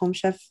have a home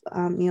chef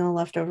meal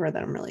leftover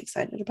that I'm really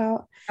excited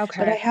about.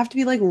 Okay. But I have to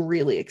be like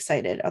really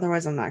excited.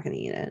 Otherwise, I'm not going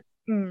to eat it.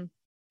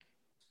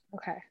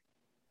 Okay.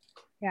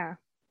 Yeah.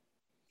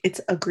 It's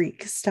a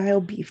Greek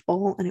style beef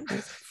bowl and it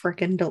was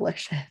freaking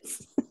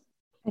delicious.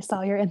 I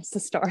saw your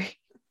Insta story.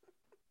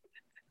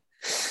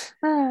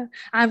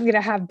 I'm going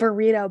to have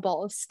burrito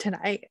bowls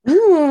tonight.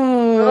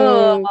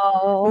 Ooh.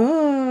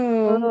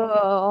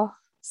 Oh,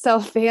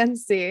 so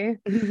fancy.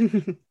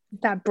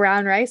 That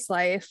brown rice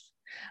life.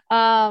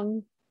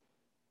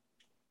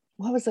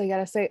 What was I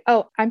gonna say?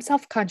 Oh, I'm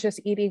self-conscious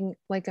eating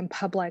like in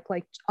public,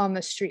 like on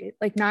the street,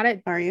 like not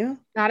at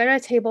a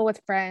table with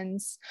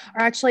friends.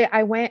 Or actually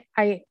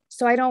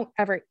so I don't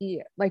ever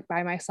eat like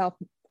by myself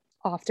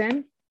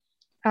often.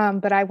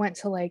 But I went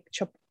to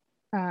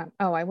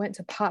I went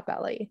to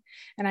Potbelly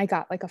and I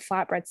got like a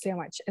flatbread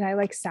sandwich and I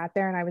like sat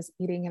there and I was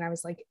eating and I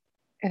was like,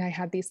 and I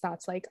had these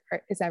thoughts like,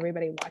 is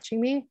everybody watching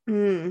me?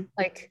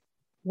 Like,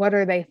 what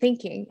are they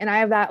thinking? And I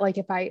have that, like,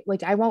 if I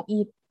won't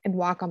eat and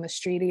walk on the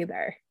street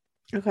either.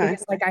 Okay.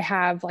 Because like I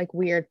have like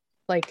weird,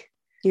 like.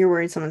 You're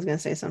worried someone's going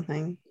to say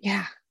something.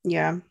 Yeah.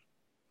 Yeah.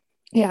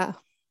 Yeah.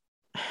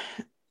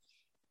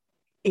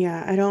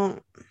 Yeah. I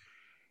don't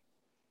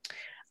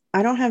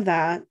have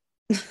that,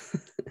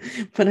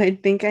 but I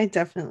think I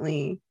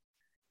definitely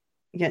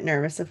get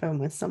nervous if I'm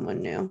with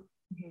someone new.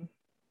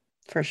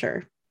 For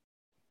sure.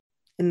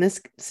 In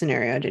this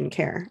scenario, I didn't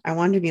care. I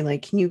wanted to be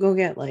like, can you go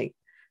get like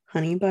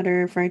honey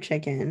butter fried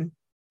chicken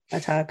a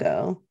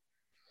taco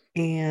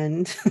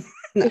and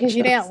Because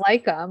you nachos. didn't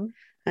like them.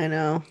 I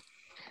know.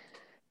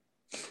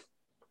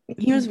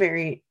 He was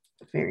very,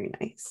 very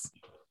nice.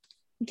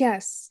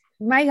 Yes,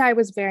 my guy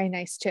was very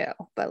nice too,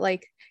 but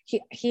like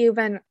he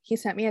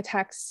sent me a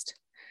text.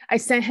 I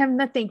sent him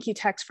the thank you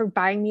text for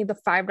buying me the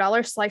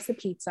 $5 slice of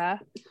pizza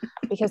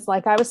because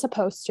like I was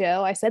supposed to.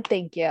 I said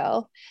thank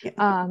you.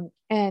 Yeah.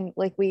 And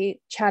like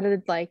we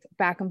chatted like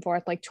back and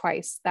forth like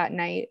twice that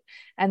night.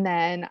 And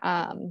then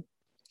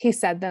he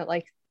said that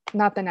like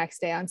not the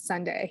next day, on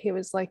Sunday, he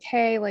was like,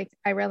 hey, like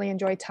I really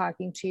enjoyed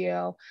talking to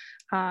you.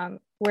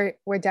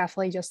 We're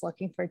definitely just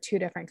looking for two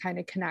different kind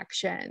of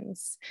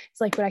connections.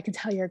 It's like, but I can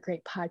tell you're a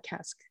great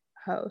podcast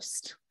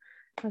host.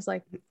 I was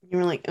like, You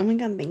were like, oh my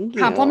God, thank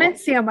you. compliment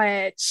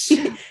sandwich.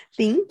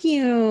 Thank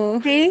you.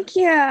 Thank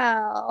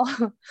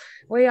you.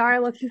 We are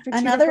looking for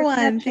Another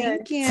one.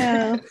 Thank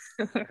you.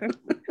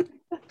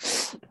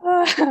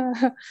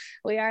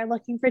 We are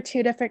looking for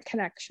two different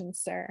connections,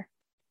 sir.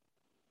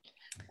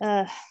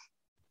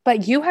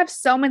 But you have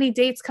so many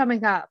dates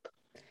coming up.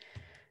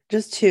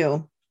 Just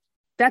 2.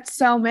 That's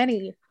so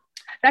many.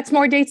 That's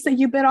more dates than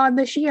you've been on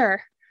this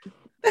year.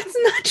 That's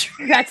not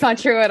true. That's not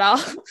true at all.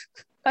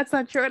 That's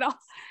not true at all.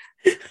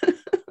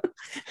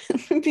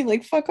 I'd be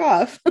like, fuck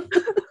off.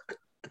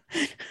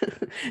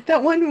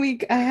 That one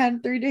week I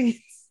had 3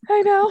 days.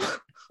 I know.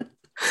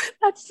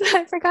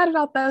 I forgot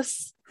about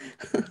those.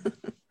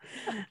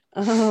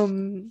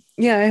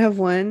 Yeah, I have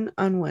one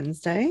on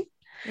Wednesday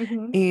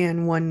Mm-hmm.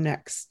 and one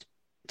next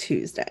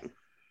Tuesday.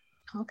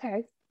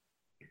 Okay.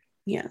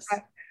 Yes.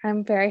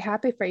 I'm very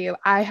happy for you.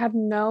 I have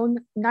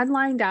none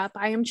lined up.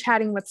 I am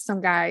chatting with some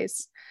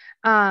guys.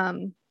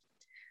 I'm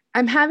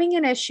having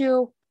an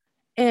issue,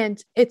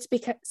 and it's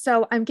because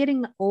I'm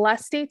getting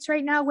less dates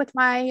right now with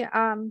my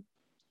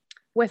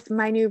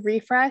new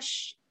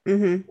refresh.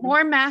 Mm-hmm.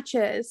 More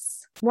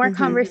matches, more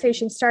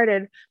conversations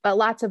started, but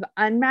lots of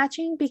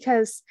unmatching,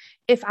 because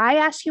if I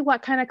ask you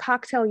what kind of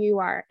cocktail you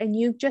are and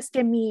you just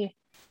give me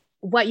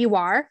what you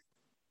are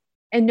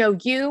and no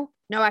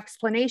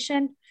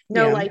explanation,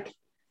 like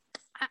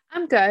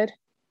I'm good.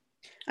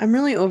 I'm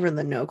really over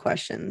the no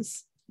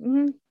questions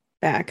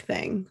back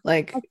thing.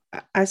 Like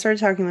I started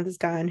talking with this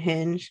guy on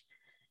Hinge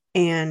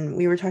and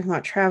we were talking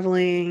about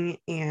traveling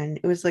and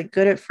it was like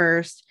good at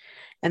first.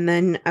 And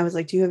then I was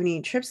like, do you have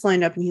any trips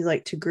lined up? And he's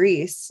like, to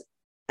Greece.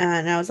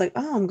 And I was like,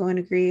 oh, I'm going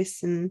to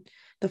Greece in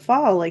the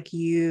fall. Like,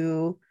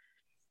 you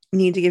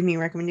need to give me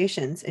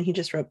recommendations. And he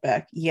just wrote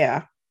back,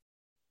 yeah.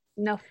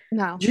 No.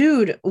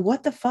 Dude,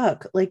 what the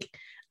fuck? Like,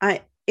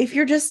 if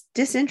you're just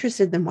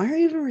disinterested, then why are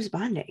you even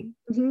responding?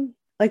 Mm-hmm.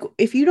 Like,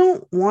 if you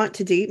don't want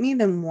to date me,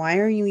 then why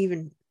are you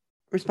even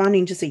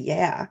responding just a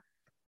yeah?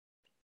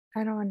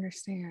 I don't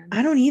understand.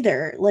 I don't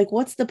either. Like,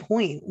 what's the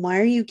point? Why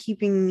are you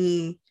keeping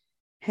me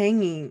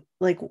hanging?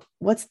 Like,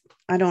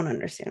 I don't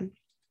understand.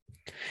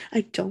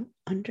 I don't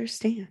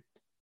understand.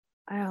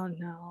 I don't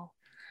know.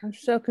 I'm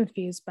so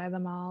confused by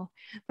them all.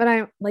 But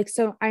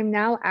I'm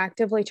now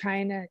actively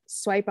trying to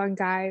swipe on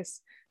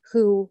guys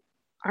who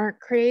aren't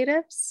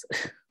creatives.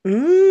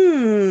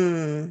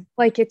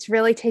 Like, it's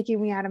really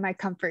taking me out of my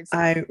comfort zone.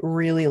 I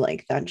really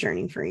like that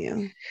journey for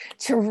you.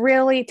 To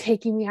really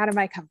taking me out of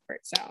my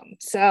comfort zone.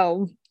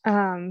 So,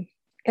 and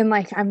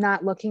like, I'm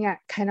not looking at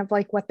kind of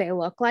like what they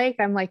look like.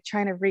 I'm like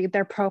trying to read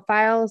their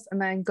profiles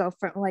and then go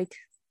from like,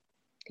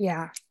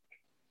 yeah.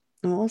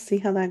 And we'll see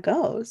how that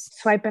goes.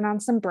 Swiping on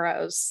some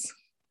bros.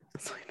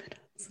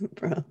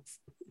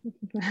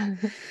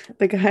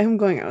 The guy I'm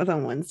going out with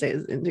on Wednesday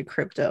is into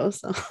crypto.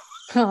 So,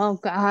 oh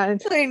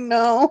God, I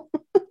know.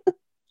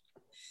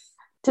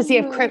 Does he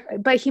have crypto?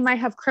 But he might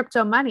have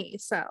crypto money.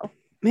 So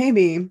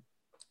maybe.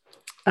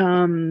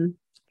 We'll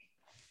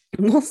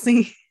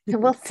see.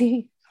 We'll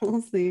see.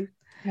 We'll see.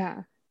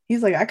 Yeah.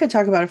 He's like, I could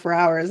talk about it for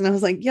hours. And I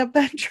was like, yep,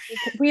 that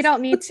tracks. We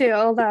don't need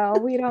to, though.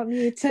 We don't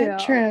need to. That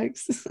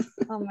tracks.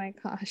 Oh my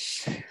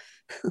gosh.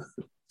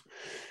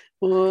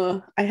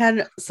 Well, I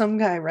had some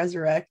guy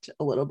resurrect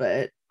a little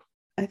bit.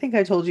 I think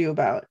I told you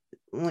about,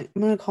 like,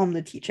 I'm going to call him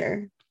the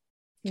teacher.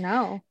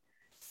 No.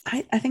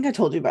 I think I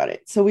told you about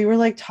it. So we were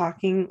like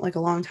talking like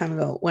a long time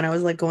ago when I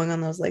was like going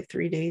on those like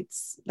 3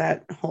 dates,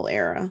 that whole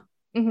era.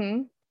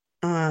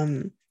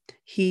 Mm-hmm.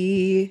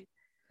 He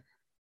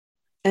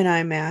and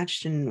I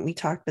matched and we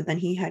talked, but then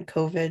he had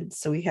COVID,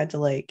 so we had to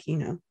like,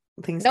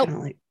 things kind of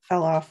like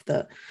fell off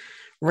the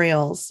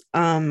rails.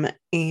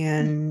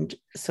 And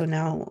so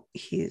now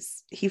he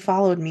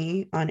followed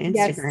me on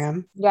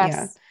Instagram.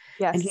 Yes.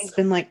 And he's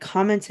been like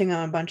commenting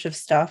on a bunch of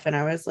stuff, and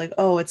I was like,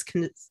 oh, it's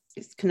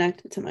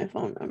connected to my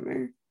phone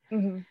number.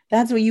 Mm-hmm.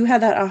 That's what you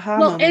had that aha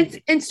moment.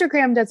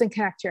 Instagram doesn't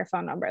connect to your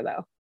phone number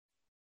though.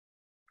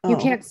 You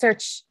can't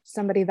search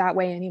somebody that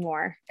way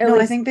anymore.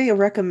 I think they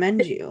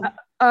recommend you.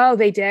 Oh,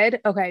 they did?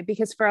 Okay.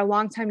 Because for a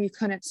long time you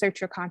couldn't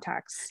search your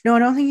contacts. No, I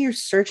don't think you're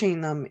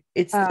searching them.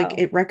 It's like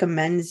it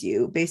recommends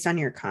you based on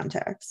your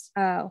contacts.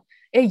 Oh,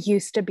 it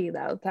used to be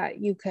though that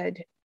you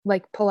could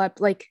pull up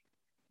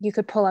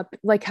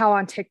like how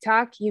on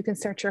TikTok you can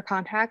search your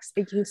contacts.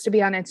 It used to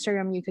be on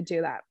Instagram you could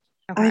do that.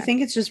 Okay. I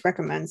think it just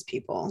recommends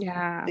people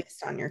Yeah.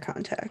 based on your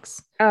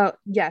contacts. Oh,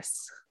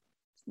 yes.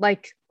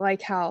 Like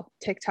how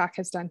TikTok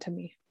has done to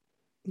me.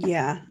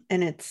 Yeah,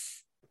 and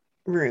it's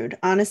rude.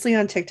 Honestly,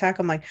 on TikTok,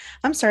 I'm like,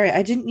 I'm sorry,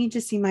 I didn't need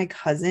to see my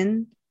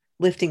cousin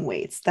lifting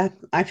weights. That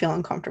I feel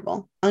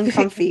uncomfortable.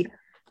 Uncomfy.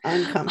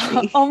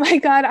 Uncomfy. Oh my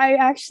God.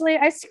 I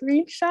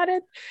screenshotted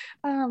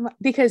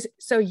because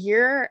so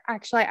you're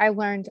actually I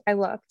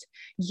looked,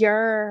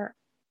 your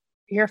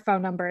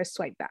phone number is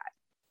swipe back.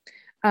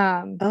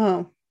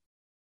 Oh,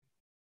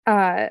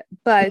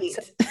 But neat.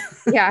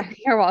 yeah,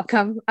 you're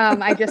welcome.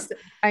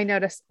 I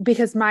noticed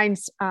because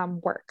mine's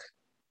work.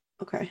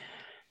 Okay.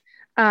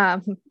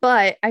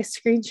 But I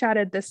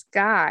screenshotted this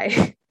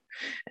guy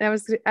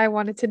and I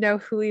wanted to know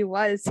who he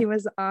was.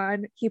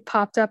 He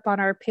popped up on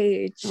our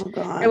page. Oh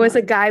God. It was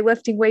a guy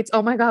lifting weights.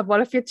 Oh my God,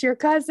 what if it's your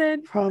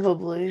cousin?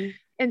 Probably.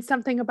 And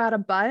something about a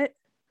butt.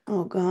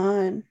 Oh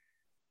God.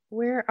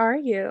 Where are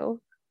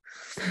you?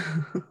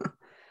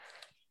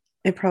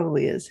 It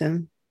probably is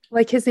him.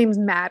 Like his name's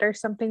Matt or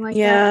something like that.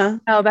 Yeah.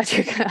 Oh, that's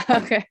your guy.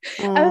 Okay.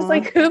 I was Aw.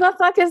 like, who the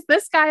fuck is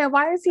this guy and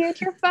why is he at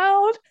your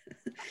phone?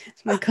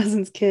 It's my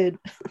cousin's kid.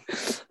 He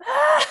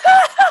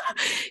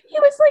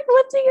was like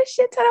lifting a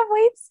shit ton of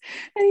weights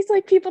and he's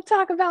like, people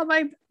talk about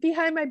my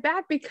behind my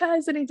back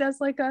because, and he does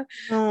like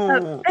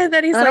No. and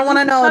then he's I like, don't want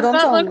to know. my Don't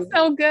butt tell looks me.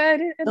 so good.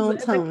 And Don't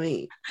tell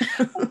me.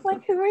 I was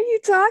like, who are you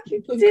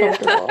talking I'm to?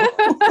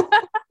 uncomfortable.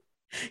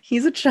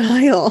 He's a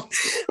child.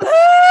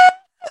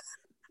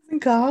 In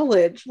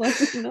college.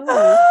 Let me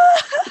know.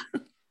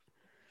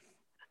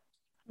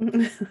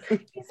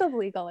 He's of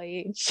legal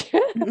age.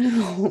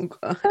 Oh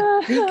God.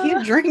 He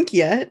can't drink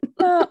yet.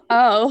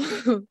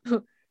 Oh.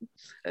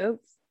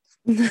 Oops.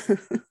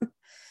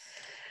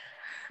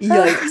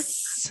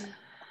 Yikes.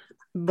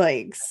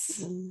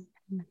 Bikes.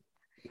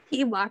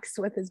 He walks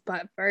with his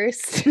butt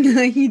first.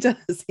 He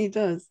does. He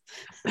does.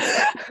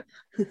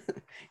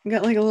 He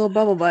got like a little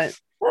bubble butt.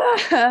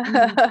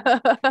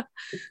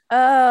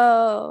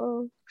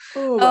 Oh.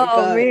 Oh my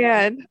God.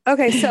 Man.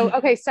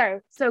 Okay,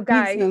 sorry. So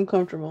guy, Makes me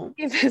uncomfortable.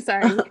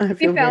 sorry. I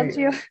feel He found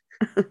very, you.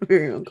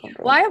 very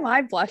uncomfortable. Why am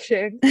I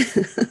blushing?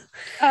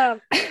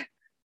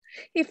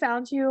 He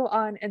found you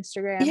on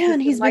Instagram. Yeah,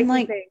 and he's been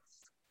liking like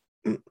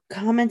things.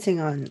 commenting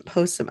on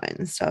posts of mine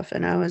and stuff.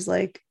 And I was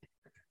like,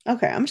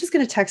 okay, I'm just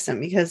gonna text him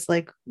because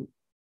like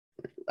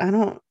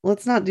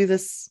let's not do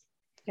this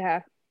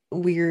Yeah.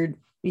 weird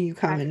you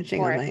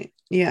commenting on my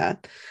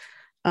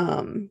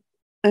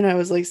and I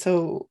was like,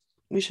 so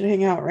we should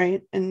hang out,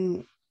 right?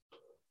 And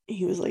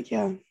he was like,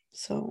 yeah.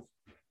 So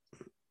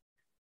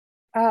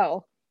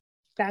Oh,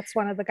 that's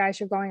one of the guys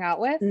you're going out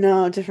with?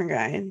 no, different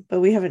guy, but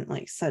we haven't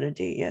like set a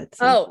date yet.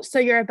 So. Oh, so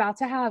you're about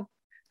to have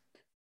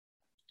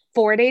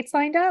 4 dates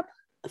lined up?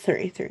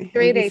 Three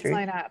dates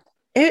lined up.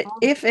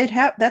 If it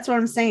that's what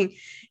I'm saying.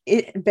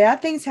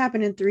 Bad things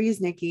happen in threes,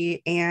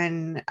 Nikki,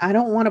 and I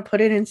don't want to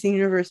put it into the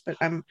universe, but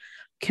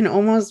can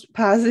almost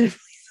positively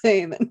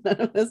say that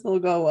none of this will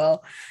go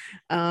well.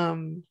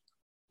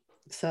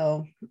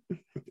 So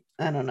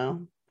I don't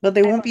know, but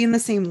they won't be in the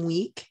same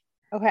week.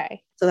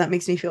 Okay. So that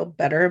makes me feel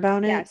better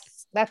about it.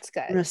 Yes, that's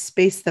good. I'm gonna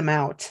space them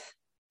out.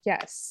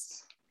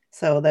 Yes.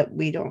 So that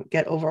we don't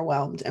get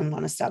overwhelmed and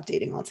want to stop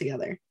dating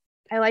altogether.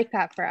 I like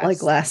that for us.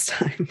 Like last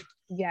time.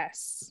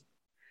 Yes.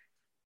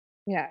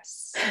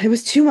 Yes. It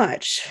was too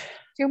much.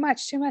 Too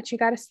much. You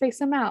got to space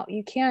them out.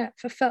 You can't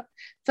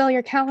fill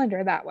your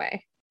calendar that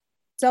way.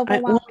 It's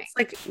overwhelming. It's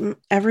like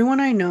everyone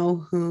I know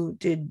who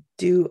did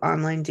do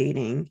online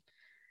dating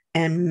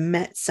and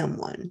met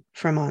someone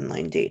from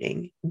online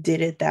dating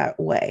did it that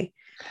way,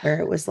 where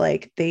it was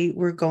like they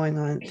were going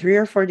on 3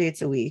 or 4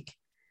 dates a week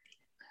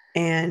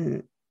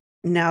and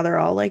now they're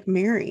all like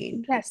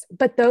married. Yes,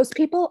 but those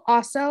people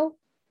also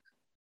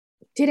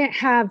didn't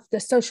have the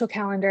social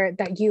calendar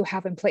that you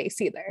have in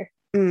place either.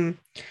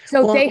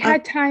 So they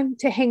had time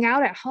to hang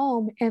out at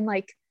home and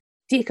like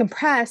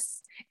decompress,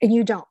 and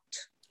you don't.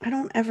 I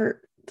don't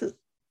ever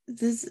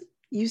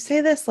you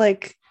say this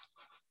like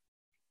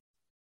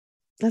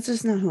that's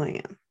just not who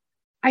I am.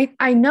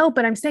 I know,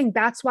 but I'm saying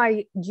that's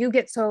why you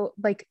get so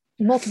like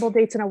multiple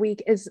dates in a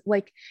week is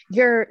like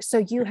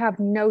you have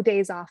no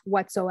days off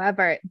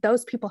whatsoever.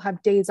 Those people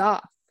have days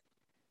off.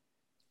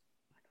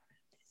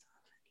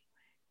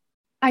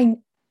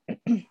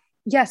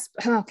 Yes,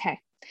 okay.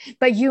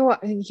 But you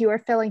are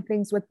filling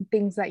things with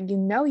things that you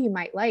know you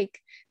might like.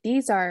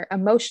 These are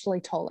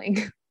emotionally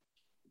tolling.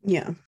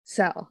 Yeah.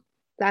 So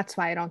that's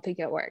why I don't think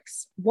it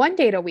works. 1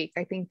 date a week,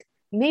 I think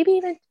maybe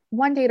even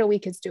 1 date a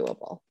week is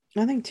doable.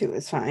 I think 2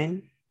 is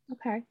fine.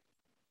 Okay.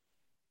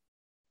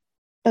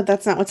 But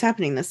that's not what's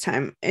happening this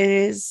time. It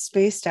is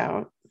spaced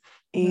out.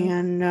 Mm-hmm.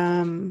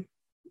 And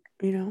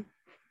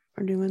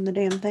we're doing the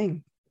damn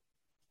thing.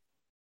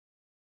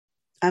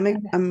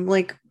 I'm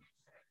like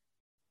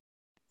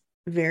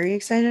very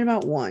excited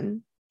about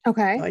one.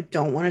 Okay. So I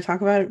don't want to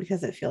talk about it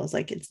because it feels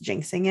like it's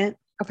jinxing it.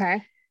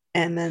 Okay.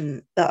 And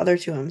then the other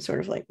 2, I'm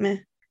sort of like meh,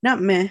 not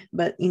meh,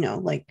 but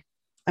like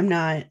I'm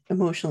not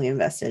emotionally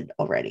invested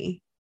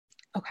already.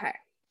 Okay.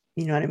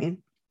 You know what I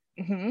mean?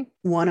 Mm-hmm.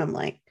 One, I'm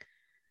like,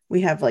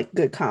 we have like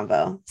good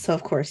convo. So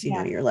of course, you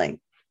know, Yeah. you're like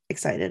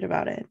excited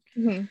about it,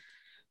 Mhm.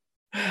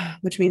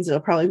 which means it'll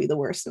probably be the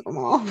worst of them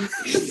all.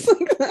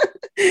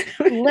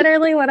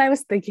 Literally what I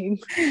was thinking.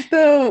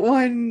 The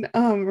one,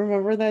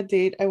 remember that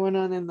date I went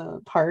on in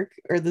the park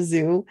or the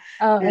zoo?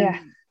 Oh And yeah.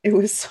 it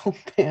was so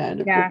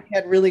bad. Yeah. But we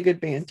had really good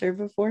banter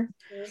before.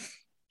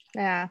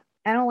 Yeah.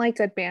 I don't like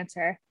good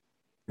banter.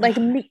 Like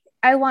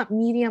I want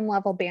medium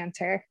level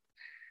banter.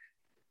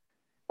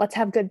 Let's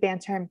have good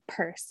banter in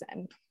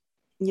person.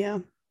 Yeah,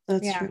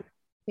 that's Yeah. true.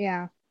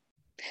 Yeah.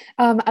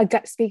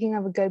 Speaking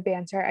of a good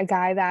banter, a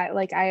guy that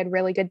like I had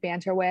really good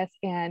banter with,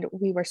 and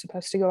we were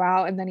supposed to go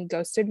out, and then he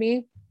ghosted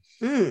me.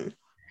 Mm.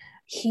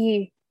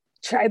 He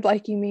tried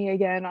liking me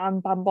again on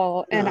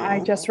Bumble, and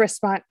I just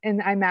respond,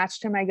 and I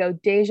matched him. I go,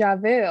 deja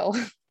vu.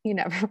 He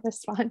never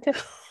responded.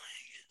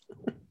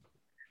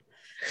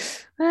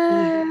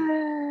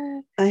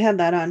 I had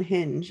that on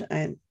Hinge.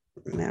 I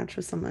matched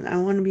with someone. I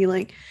want to be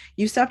like,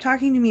 you stopped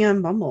talking to me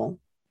on Bumble.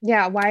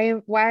 Yeah, why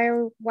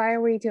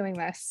are we doing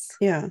this?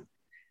 Yeah.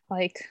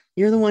 Like,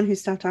 You're the one who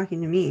stopped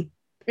talking to me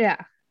yeah.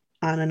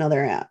 on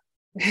another app.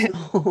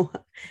 So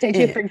Did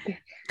you forget?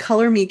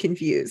 Color me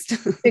confused.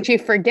 Did you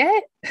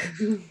forget?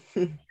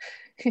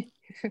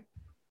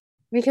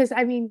 Because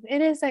I mean,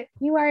 it is like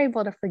you are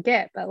able to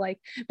forget, but like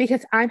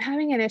because I'm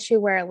having an issue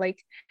where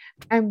like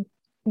I'm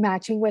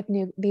matching with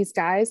these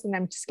guys and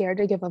I'm scared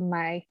to give them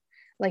my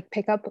like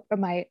pickup or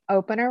my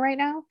opener right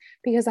now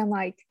because I'm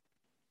like,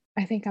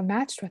 I think I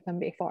matched with them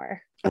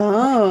before.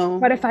 Oh.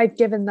 What if I've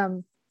given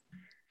them?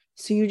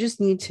 So you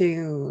just need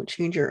to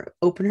change your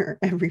opener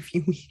every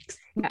few weeks.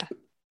 Yeah.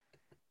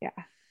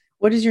 Yeah.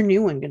 What is your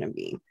new one gonna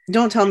be?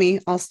 Don't tell me.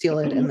 I'll steal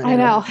it. And then I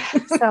know.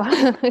 So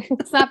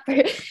it's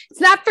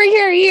not for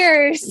your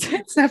ears.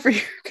 It's not for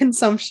your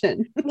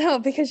consumption. No,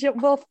 because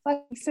we'll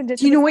send it.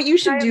 Do you know what you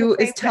should do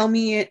is tell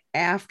me it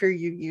after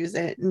you use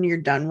it and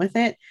you're done with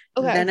it.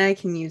 Okay. Then I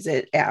can use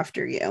it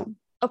after you.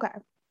 Okay.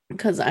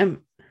 Because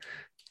I'm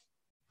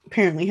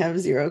apparently have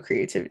zero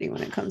creativity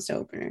when it comes to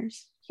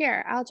openers.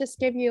 Here, I'll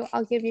give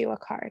you a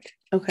card.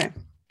 Okay.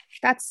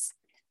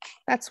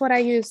 That's what I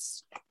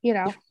use, you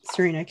know.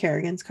 Serena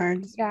Kerrigan's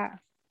cards. Yeah.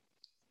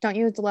 Don't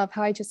you love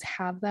how I just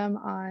have them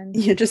on?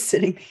 You're just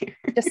sitting here.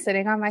 Just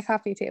sitting on my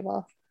coffee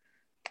table.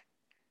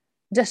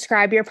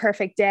 Describe your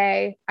perfect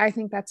day. I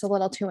think that's a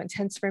little too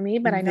intense for me,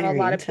 but I know a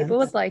lot of people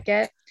would like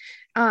it.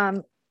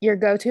 Your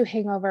go-to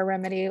hangover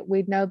remedy.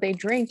 We'd know they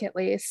drink at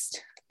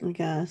least. I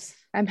guess.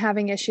 I'm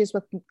having issues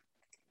with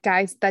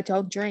guys that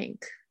don't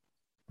drink,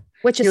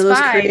 which is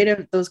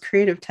fine. Those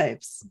creative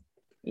types.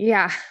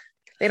 Yeah.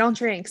 They don't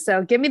drink.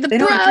 So give me the they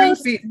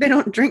bros. They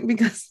don't drink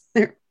because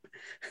they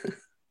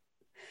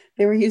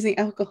were using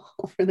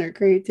alcohol for their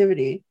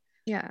creativity.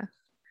 Yeah.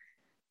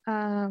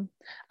 Oh,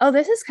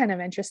 this is kind of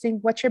interesting.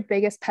 What's your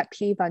biggest pet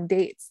peeve on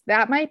dates?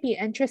 That might be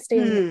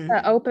interesting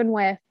to open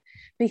with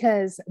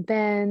because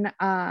then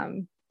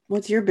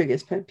what's your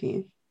biggest pet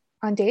peeve?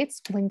 On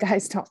dates when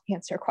guys don't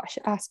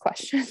ask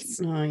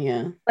questions. Oh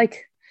yeah.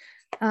 Like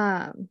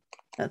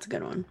that's a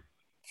good one.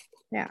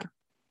 Yeah.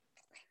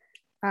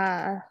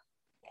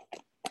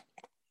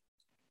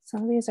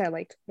 Some of these are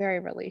like very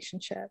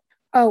relationship.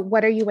 Oh,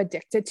 what are you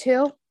addicted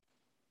to?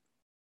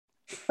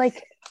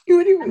 Like,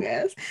 what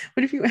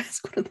if you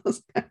ask one of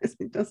those guys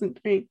who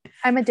doesn't drink?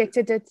 I'm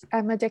addicted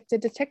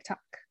to TikTok.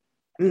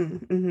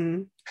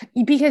 Mm-hmm.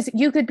 Because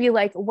you could be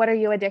like, what are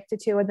you addicted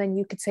to? And then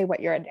you could say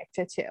what you're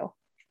addicted to.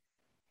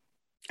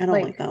 I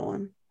don't like that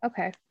one.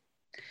 Okay.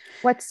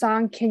 What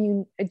song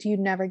do you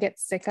never get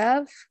sick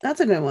of? That's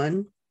a good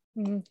one.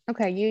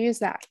 Okay, you use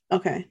that.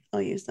 Okay,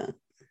 I'll use that.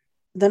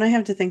 Then I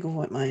have to think of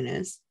what mine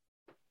is.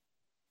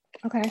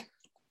 Okay.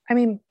 I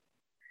mean,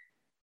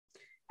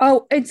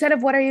 instead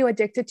of what are you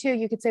addicted to,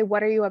 you could say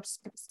what are you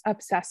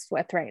obsessed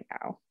with right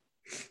now?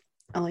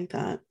 I like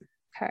that.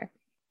 Okay.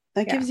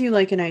 That gives you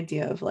like an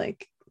idea of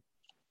like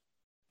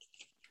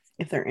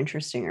if they're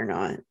interesting or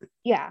not.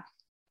 Yeah.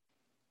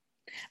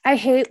 I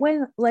hate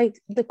when like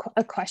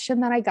a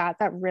question that I got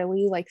that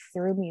really like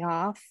threw me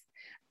off.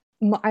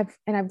 I've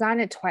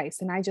gotten it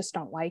twice and I just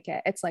don't like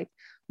it. It's like,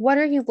 what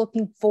are you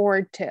looking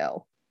forward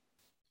to?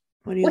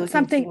 What are you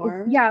looking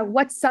for? Yeah,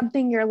 what's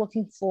something you're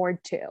looking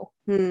forward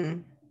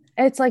to?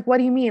 It's like, what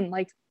do you mean?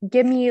 Like,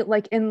 give me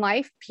like in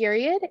life,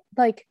 period.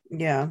 Like,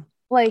 yeah,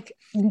 like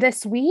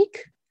this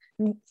week,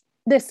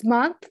 this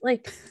month,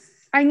 like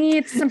I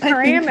need some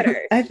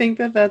parameters. I think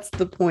that's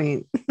the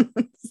point.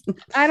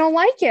 I don't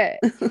like it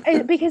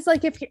because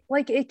like if you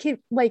like it can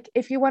like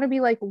if you want to be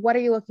like, what are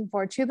you looking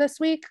forward to this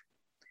week?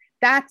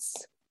 That's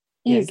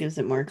easy. It gives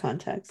it more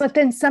context. But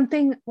then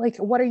something like,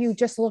 what are you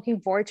just looking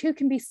forward to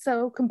can be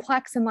so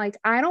complex and like,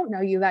 I don't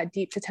know you that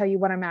deep to tell you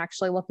what I'm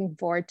actually looking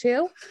forward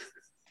to.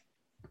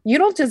 You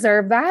don't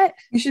deserve that.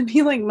 You should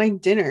be like my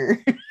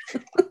dinner.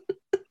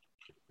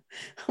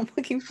 I'm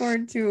looking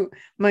forward to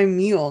my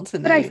meal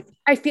tonight. But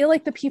I feel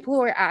like the people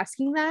who are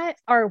asking that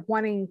are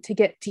wanting to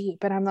get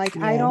deep. And I'm like,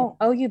 I don't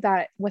owe you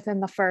that within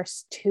the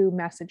first 2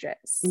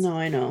 messages. No,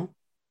 I know.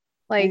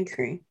 Like, I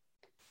agree.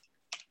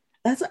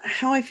 That's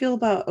how I feel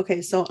about,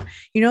 okay, so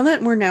you know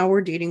that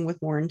we're dating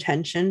with more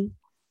intention.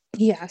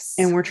 Yes.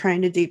 And we're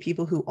trying to date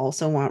people who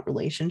also want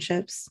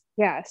relationships.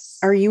 Yes.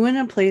 Are you in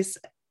a place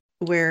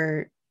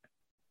where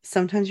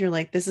sometimes you're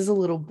like, this is a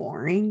little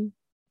boring?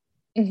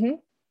 Mm-hmm.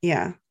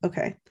 Yeah.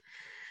 Okay.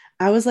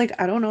 I was like,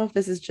 I don't know if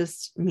this is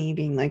just me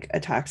being like a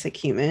toxic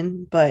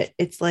human, but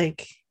it's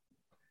like,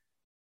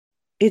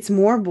 it's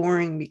more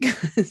boring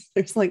because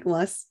there's like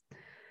less.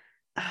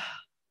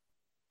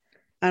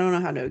 I don't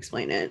know how to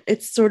explain it.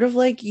 It's sort of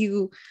like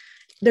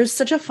there's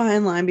such a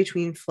fine line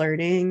between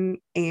flirting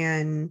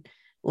and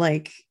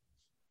like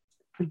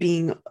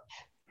being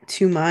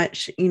too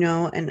much,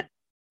 and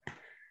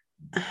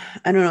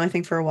I don't know. I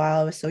think for a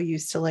while I was so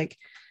used to like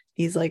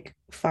these like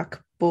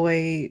fuck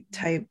boy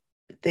type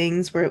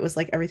things where it was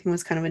like everything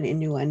was kind of an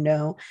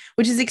innuendo,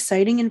 which is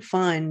exciting and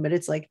fun, but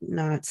it's like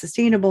not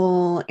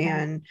sustainable.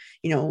 And,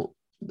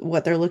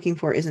 what they're looking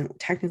for isn't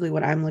technically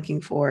what I'm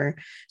looking for.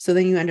 So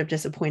then you end up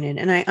disappointed.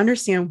 And I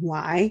understand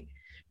why,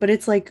 but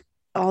it's like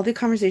all the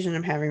conversations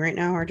I'm having right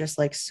now are just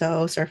like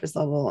so surface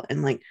level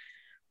and like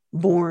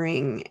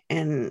boring.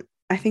 And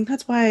I think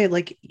that's why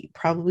like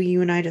probably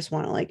you and I just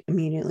want to like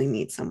immediately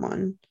meet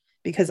someone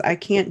because I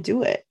can't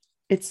do it.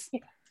 It's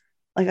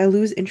like I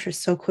lose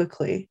interest so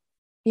quickly.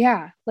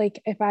 Yeah.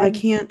 Like if I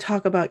can't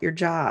talk about your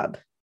job.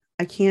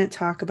 I can't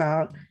talk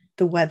about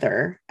the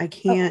weather. I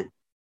can't,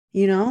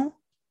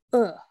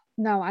 ugh,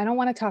 no, I don't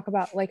want to talk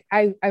about like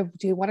I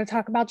do want to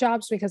talk about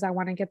jobs because I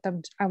want to get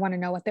them I want to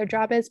know what their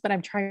job is, but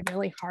I'm trying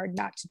really hard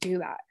not to do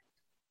that.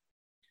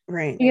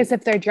 Right. Because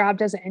if their job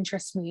doesn't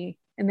interest me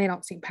and they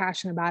don't seem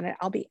passionate about it,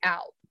 I'll be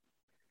out.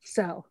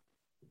 So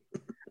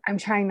I'm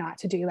trying not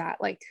to do that.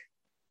 Like,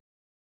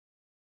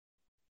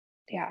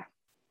 yeah,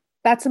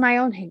 that's my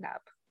own hang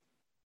up.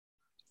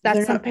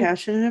 They're not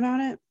passionate about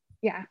it.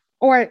 Yeah.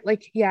 Or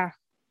like, yeah.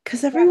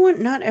 Because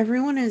not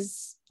everyone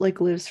is like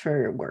lives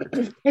for work.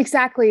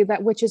 Exactly.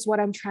 Which is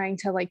what I'm trying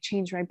to like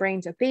change my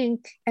brain to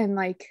think. And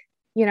like,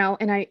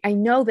 and I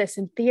know this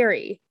in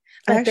theory.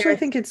 I actually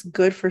think it's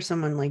good for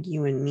someone like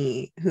you and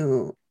me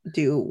who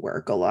do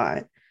work a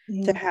lot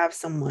to have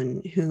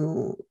someone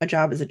who a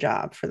job is a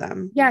job for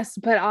them. Yes.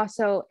 But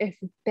also if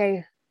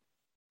they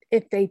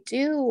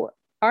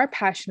are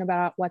passionate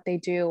about what they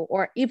do,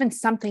 or even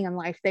something in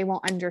life, they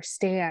won't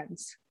understand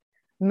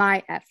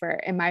my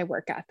effort and my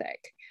work ethic.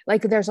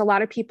 Like there's a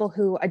lot of people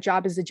who a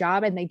job is a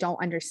job and they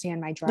don't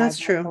understand my drive. That's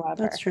true.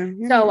 Whatsoever. That's true.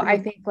 So I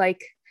think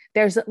like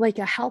there's like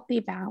a healthy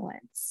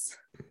balance.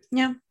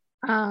 Yeah.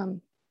 But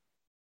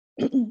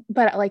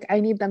like I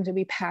need them to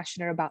be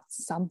passionate about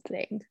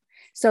something.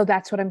 So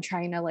that's what I'm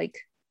trying to like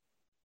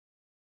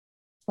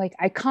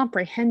I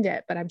comprehend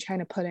it, but I'm trying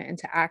to put it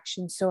into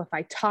action. So if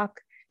I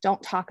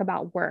don't talk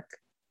about work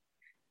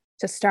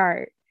to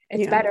start,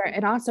 it's better.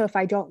 And also if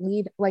I don't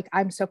lead, like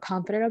I'm so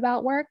confident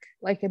about work,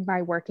 like in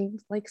my working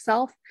like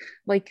self,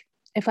 like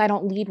if I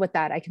don't lead with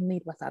that, I can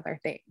lead with other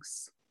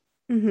things.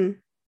 Mm-hmm.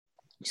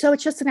 So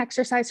it's just an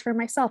exercise for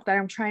myself that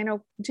I'm trying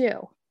to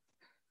do.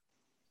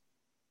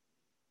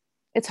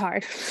 It's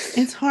hard.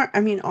 It's hard.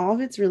 I mean, all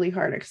of it's really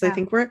hard because I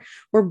think we're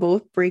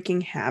both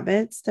breaking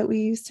habits that we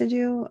used to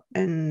do.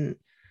 And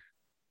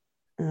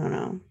I don't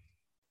know.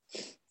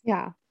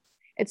 Yeah.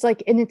 It's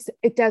like, and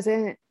it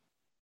doesn't,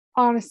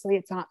 honestly,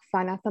 it's not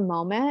fun at the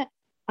moment.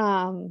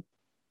 I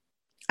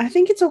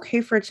think it's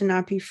okay for it to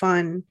not be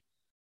fun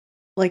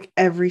like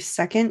every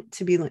second,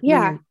 to be like,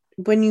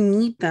 when you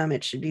meet them,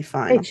 it should be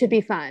fun. It should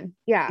be fun.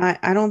 Yeah.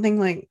 I don't think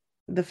like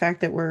the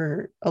fact that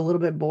we're a little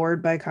bit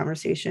bored by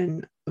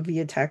conversation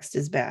via text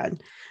is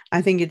bad.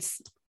 I think it's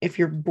if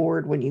you're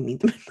bored when you meet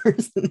them in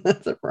person,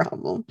 that's a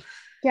problem.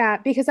 Yeah,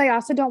 because I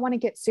also don't want to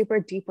get super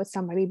deep with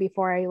somebody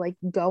before I like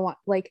go on.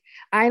 Like,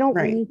 I don't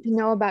need to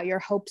know about your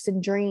hopes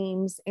and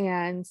dreams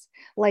and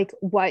like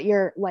what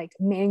your like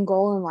main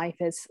goal in life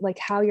is, like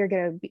how you're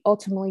going to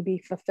ultimately be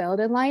fulfilled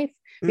in life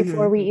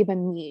before we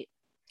even meet.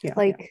 Yeah.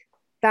 Like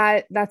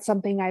that's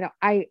something I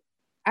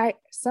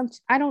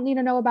don't need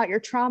to know about your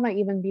trauma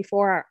even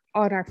before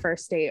on our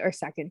first date or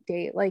second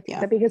date, like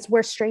because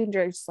we're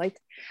strangers. Like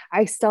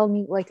I still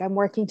need, like I'm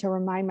working to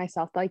remind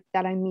myself like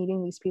that I'm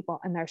meeting these people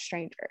and they're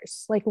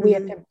strangers. Like we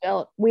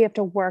have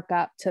to work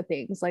up to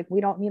things. Like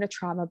we don't need a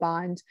trauma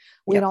bond.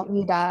 We don't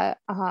need a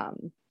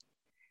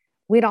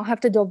we don't have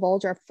to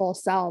divulge our full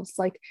selves.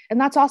 Like, and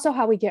that's also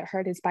how we get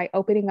hurt, is by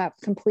opening up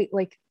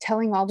like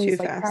telling all these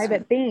like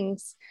private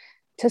things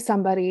to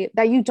somebody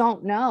that you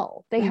don't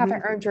know. They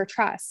haven't earned your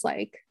trust.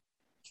 Like,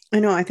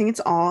 I know. I think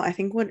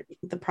what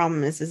the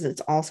problem is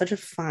it's all such a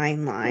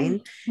fine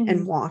line,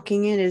 and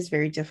walking it is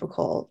very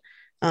difficult.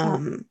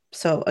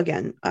 So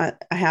again, a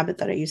habit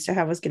that I used to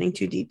have was getting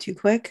too deep too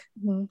quick.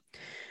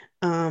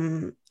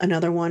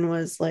 Another one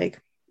was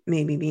like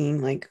maybe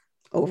being like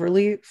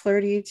overly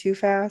flirty too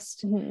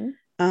fast.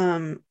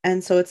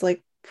 And so it's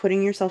like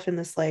putting yourself in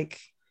this like,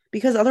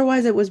 because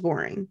otherwise it was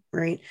boring,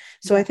 right?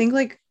 So I think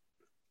like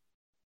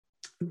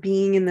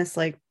being in this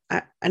like,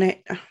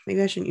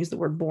 maybe I shouldn't use the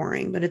word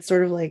boring, but it's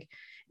sort of like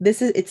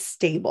it's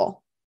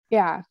stable.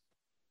 Yeah.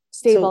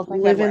 Stable. So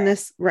live in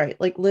this, right?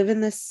 Like live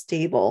in this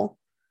stable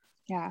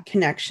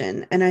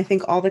connection. And I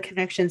think all the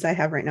connections I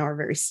have right now are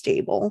very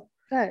stable.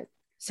 Good.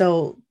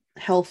 So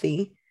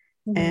healthy.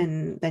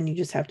 And then you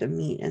just have to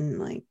meet and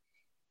like.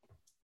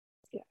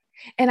 Yeah.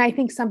 And I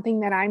think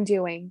something that I'm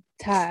doing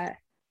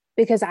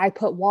because I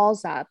put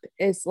walls up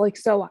is like,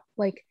 so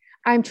like,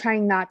 I'm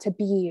trying not to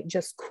be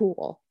just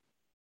cool.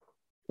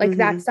 Like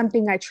that's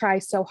something I try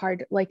so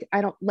hard. Like,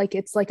 I don't like,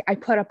 it's like, I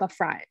put up a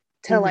front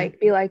to like,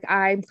 be like,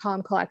 I'm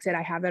calm, collected.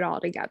 I have it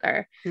all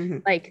together.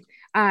 Like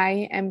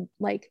I am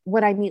like,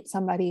 when I meet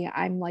somebody,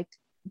 I'm like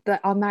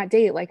on that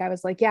date, like I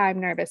was like, yeah, I'm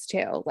nervous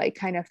too, like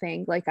kind of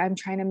thing. Like I'm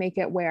trying to make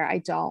it where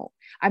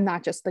I'm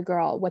not just the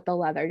girl with the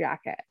leather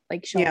jacket,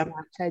 like showing up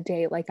to a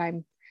date. Like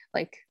I'm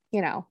like,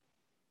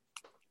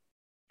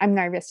 I'm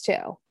nervous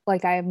too.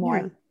 Like I have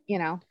more,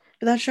 But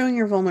that's showing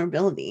your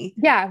vulnerability.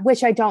 Yeah.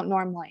 Which I don't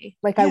normally,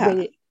 like I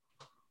wait.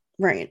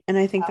 Right. And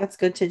I think that's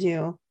good to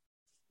do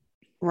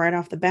right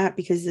off the bat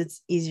because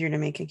it's easier to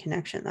make a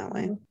connection that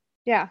way.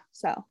 Yeah.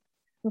 So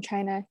I'm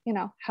trying to,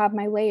 have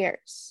my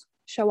layers,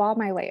 show all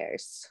my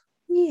layers.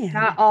 Yeah.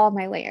 Not all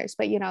my layers,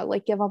 but,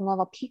 like give them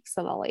little peeks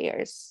of the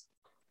layers.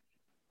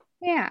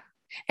 Yeah.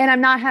 And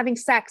I'm not having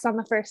sex on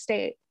the first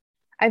date.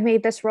 I've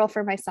made this rule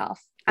for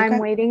myself. Okay. I'm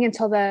waiting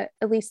until at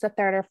least the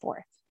third or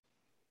fourth.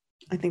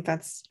 I think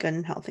that's good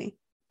and healthy.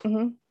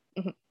 Yeah.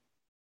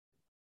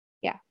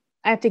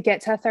 I have to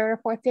get to a third or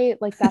fourth date.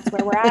 Like that's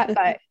where we're at,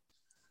 but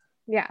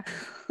yeah.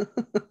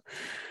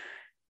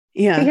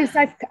 Yeah. Because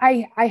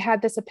I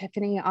had this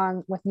epiphany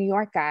with New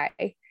York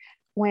guy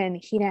when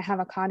he didn't have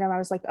a condom. I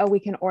was like, oh, we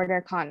can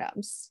order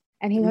condoms.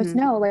 And he goes,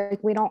 no, like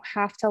we don't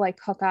have to like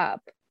hook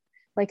up,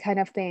 like kind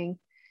of thing.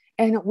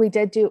 And we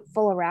did do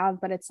full around,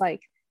 but it's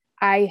like,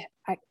 I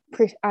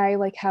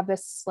like have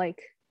this,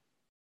 like,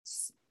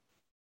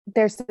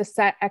 there's this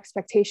set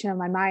expectation in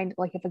my mind.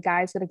 Like if a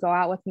guy's going to go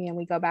out with me and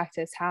we go back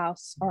to his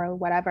house or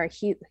whatever,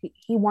 he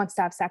wants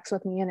to have sex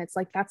with me. And it's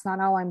like, that's not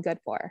all I'm good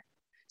for.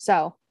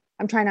 So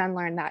I'm trying to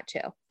unlearn that too.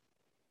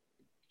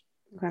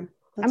 Okay.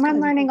 I'm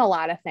unlearning a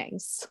lot of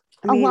things.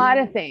 A lot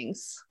of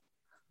things.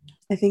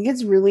 I think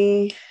it's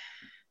really,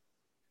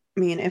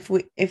 if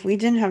we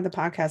didn't have the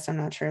podcast, I'm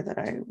not sure that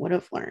I would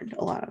have learned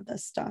a lot of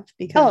this stuff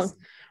because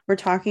we're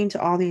talking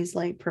to all these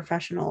like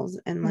professionals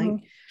and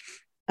like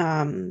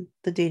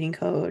the dating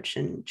coach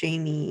and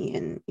Jamie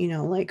and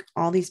like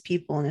all these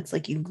people, and it's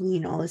like you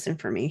glean all this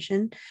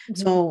information.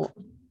 So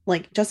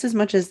like just as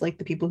much as like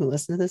the people who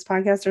listen to this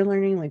podcast are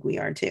learning, like we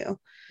are too.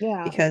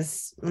 Yeah.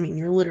 Because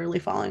you're literally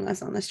following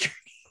us on this journey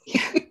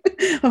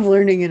of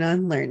learning and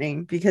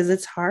unlearning, because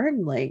it's hard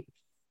like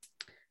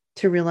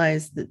to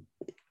realize that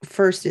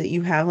first that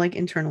you have like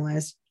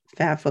internalized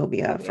fat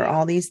phobia for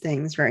all these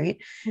things,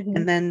 right?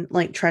 And then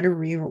like try to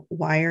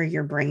rewire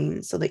your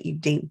brain so that you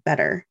date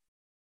better.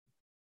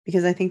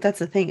 Because I think that's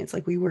the thing. It's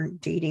like we weren't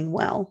dating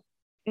well,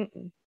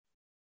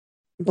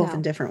 both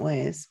in different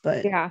ways,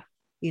 but yeah.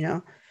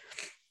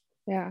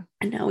 And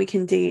now we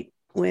can date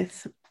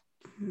with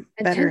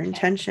better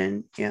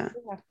intention. Yeah.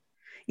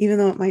 Even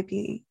though it might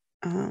be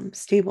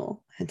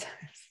stable at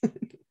times.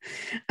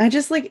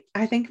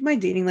 I think my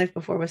dating life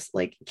before was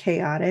like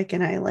chaotic,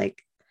 and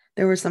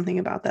there was something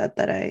about that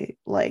I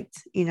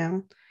liked,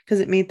 because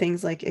it made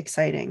things like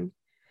exciting.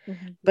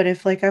 But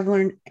if like I've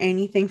learned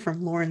anything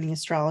from Lauren the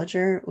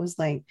astrologer, it was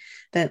like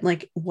that,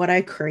 like what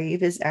I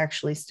crave is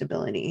actually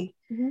stability,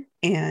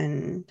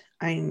 and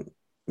I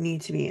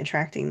need to be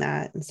attracting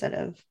that instead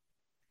of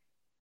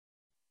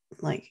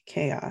like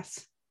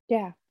chaos.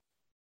 Yeah,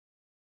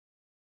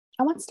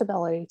 I want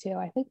stability too.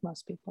 I think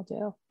most people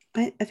do.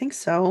 I think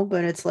so,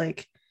 but it's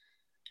like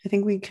I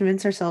think we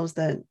convince ourselves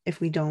that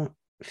if we don't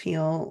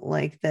feel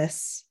like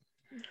this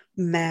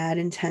mad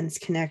intense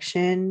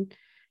connection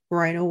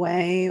right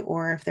away,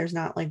 or if there's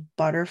not like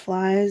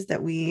butterflies,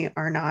 that we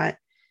are not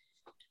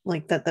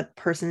like, that the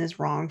person is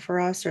wrong for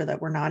us or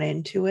that we're not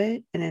into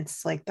it. And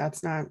it's like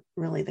that's not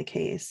really the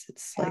case.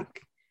 It's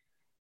like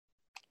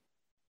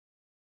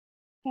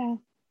you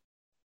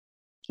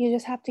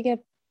just have to give,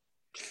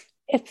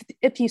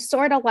 if you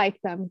sort of like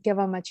them, give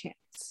them a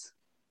chance.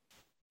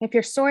 If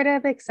you're sort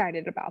of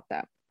excited about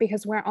them,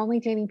 because we're only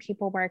dating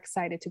people we're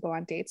excited to go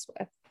on dates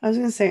with. I was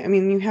gonna say,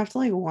 you have to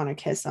like want to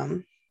kiss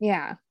them.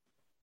 Yeah.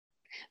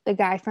 The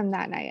guy from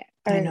that night.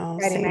 I know.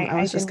 Same. Night,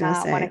 I was just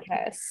gonna say, want to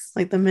kiss.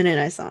 Like the minute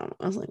I saw him,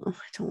 I was like, oh,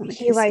 I don't want to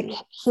kiss you.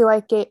 He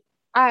like gave,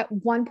 at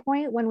one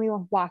point when we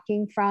were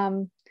walking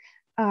from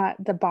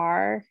the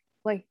bar,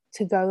 like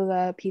to go to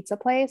the pizza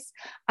place,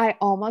 I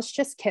almost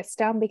just kissed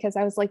him because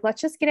I was like,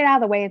 let's just get it out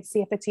of the way and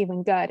see if it's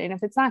even good. And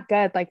if it's not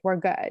good, like we're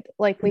good.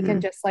 Like we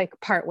can just like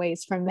part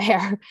ways from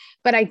there.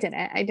 But I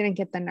didn't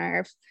get the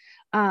nerve.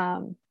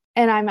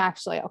 And I'm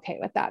actually okay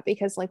with that,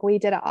 because like we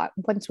did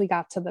once we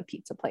got to the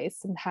pizza place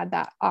and had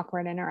that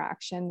awkward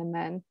interaction, and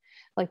then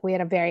like we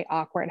had a very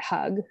awkward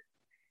hug.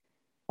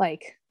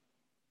 Like,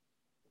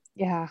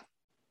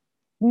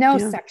 no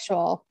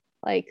sexual,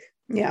 like,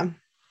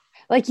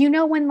 like,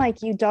 when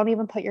like you don't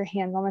even put your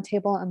hands on the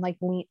table and like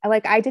lean,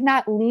 like I did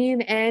not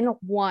lean in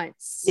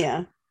once.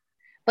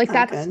 Like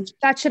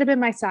that should have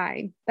been my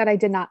sign that I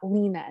did not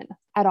lean in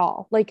at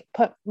all, like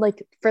put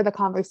like for the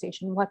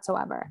conversation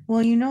whatsoever.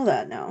 Well,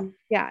 that now.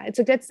 Yeah, it's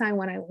a good sign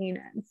when I lean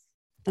in.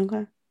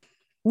 Okay.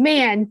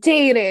 Man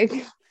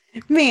dating.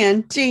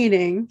 Man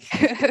dating.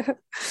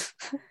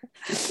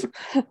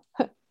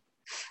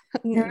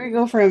 Here we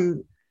go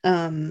from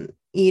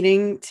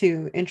eating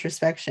to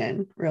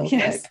introspection real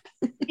quick.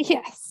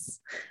 Yes.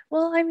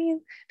 Well, I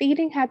mean, the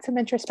eating had some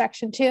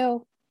introspection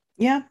too.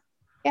 Yeah.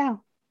 Yeah.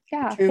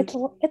 Yeah.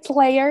 True. It's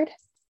layered.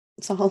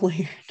 It's all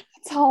layered.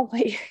 It's all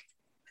layered.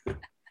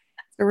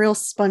 A real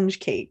sponge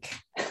cake.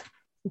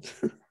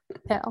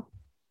 No.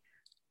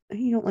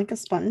 You don't like a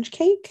sponge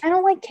cake? I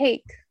don't like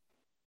cake.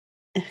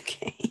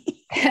 Okay.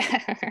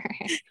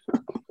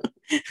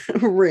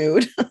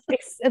 Rude.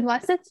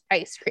 Unless it's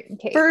ice cream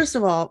cake. First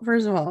of all,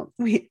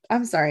 wait,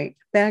 I'm sorry.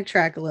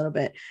 Backtrack a little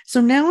bit. So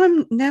now I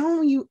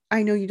know you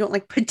don't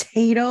like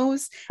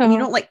potatoes and you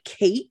don't like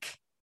cake.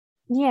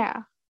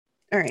 Yeah.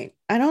 All right.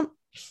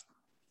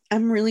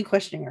 I'm really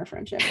questioning our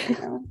friendship right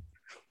now.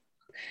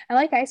 I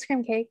like ice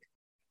cream cake.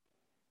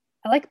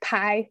 I like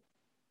pie.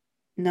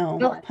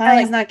 No,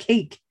 pie is not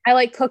cake. I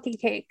like cookie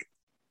cake.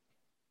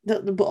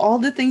 All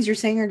the things you're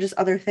saying are just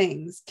other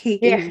things.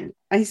 Cake and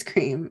ice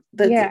cream.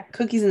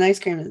 Cookies and ice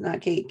cream is not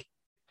cake.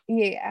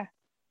 Yeah.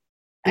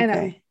 I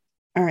know.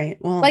 All right.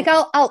 Well, like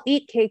I'll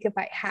eat cake if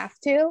I have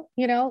to,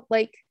 you know,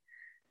 like,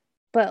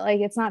 but like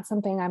it's not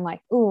something I'm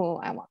like, ooh,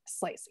 I want a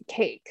slice of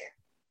cake.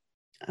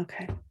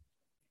 Okay.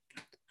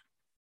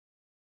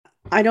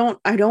 I don't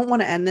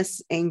want to end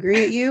this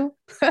angry at you.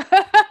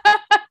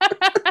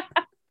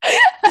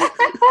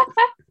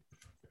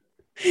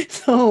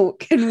 So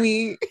can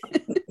we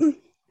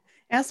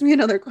ask me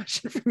another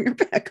question from your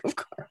pack of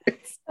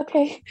cards?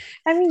 Okay.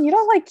 I mean, you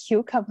don't like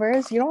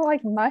cucumbers. You don't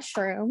like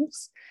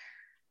mushrooms.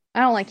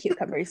 I don't like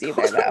cucumbers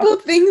either, though.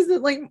 Both things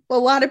that like a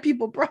lot of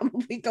people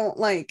probably don't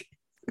like.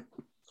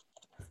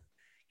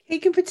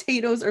 Cake and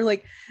potatoes are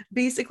like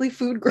basically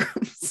food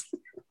groups.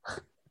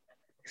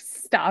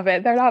 Stop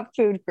it. They're not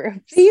food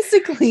groups.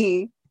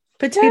 Basically,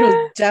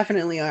 potatoes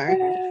definitely are.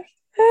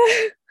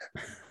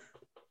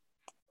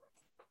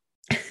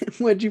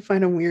 Would you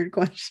find a weird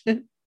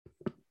question?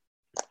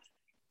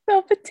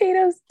 No,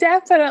 potatoes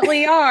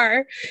definitely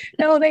are.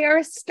 No, they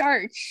are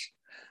starch.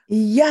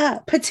 Yeah,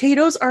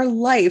 potatoes are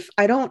life.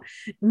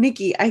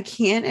 Nikki, I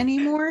can't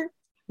anymore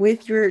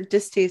with your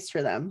distaste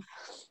for them.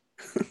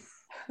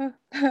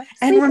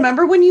 And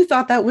remember when you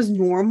thought that was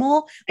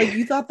normal? Like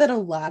you thought that a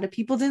lot of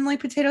people didn't like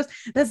potatoes?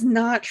 That's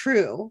not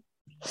true.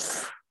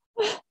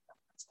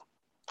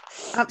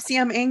 See,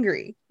 I'm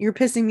angry. You're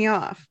pissing me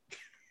off.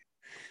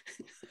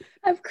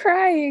 I'm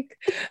crying.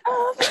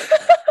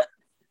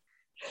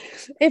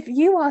 If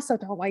you also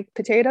don't like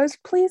potatoes,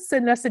 please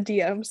send us a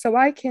DM so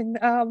I can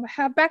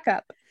have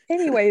backup.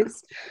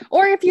 Anyways,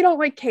 or if you don't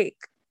like cake.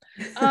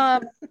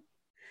 That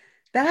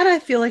I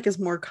feel like is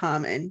more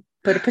common,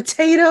 but a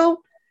potato.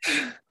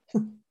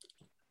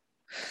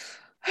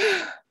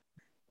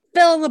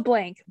 Fill in the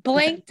blank.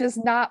 Blank does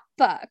not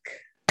fuck.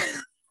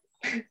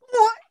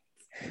 What?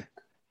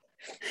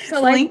 So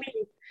blank?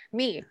 Like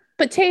me.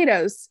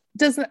 Potatoes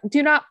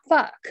do not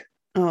fuck.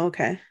 Oh,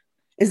 okay.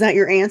 Is that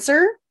your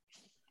answer?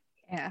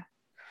 Yeah.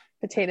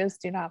 Potatoes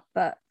do not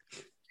fuck.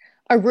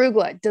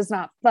 Arugula does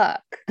not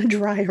fuck. A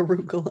dry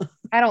arugula.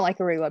 I don't like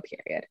arugula,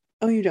 period.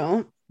 Oh, you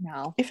don't?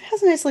 No. If it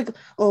has a nice like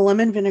a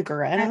lemon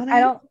vinaigrette on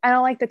it. I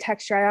don't like the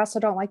texture. I also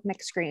don't like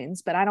mixed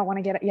greens, but I don't want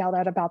to get yelled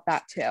at about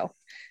that too.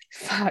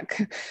 Fuck.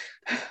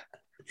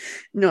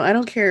 No, I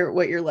don't care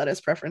what your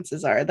lettuce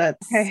preferences are.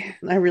 That's okay.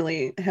 I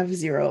really have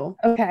zero.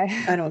 Okay.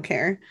 I don't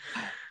care.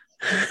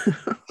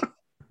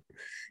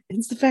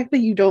 It's the fact that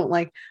you don't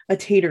like a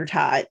tater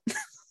tot.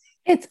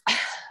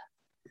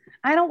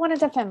 I don't want to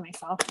defend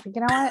myself. You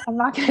know what? I'm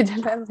not going to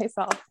defend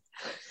myself.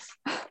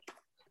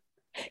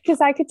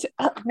 Because I could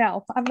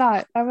no, I'm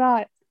not.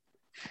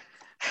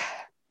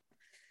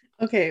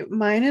 Okay,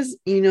 mine is,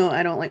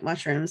 I don't like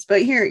mushrooms,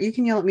 but here, you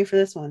can yell at me for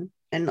this one.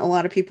 And a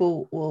lot of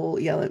people will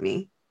yell at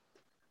me.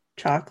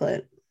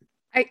 Chocolate.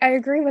 I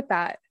agree with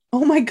that.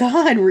 Oh my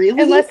God,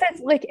 really? Unless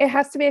it's like, it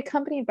has to be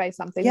accompanied by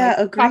something. Yeah, like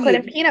agreed. Chocolate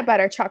and peanut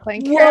butter, chocolate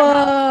and caramel,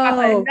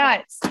 chocolate and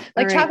nuts.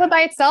 Like right. Chocolate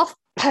by itself,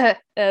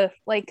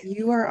 like.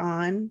 You are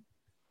on.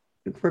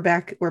 We're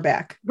back.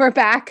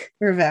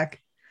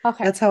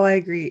 Okay. That's how I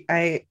agree.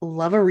 I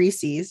love a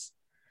Reese's.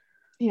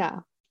 Yeah.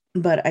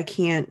 But I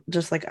can't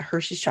just like a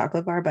Hershey's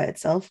chocolate bar by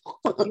itself.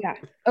 Yeah.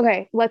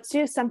 Okay. Let's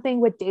do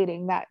something with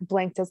dating that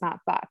blank does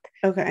not fuck.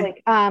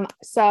 Okay.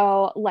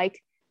 So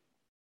like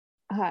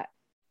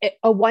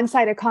a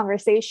one-sided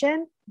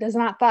conversation does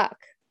not fuck.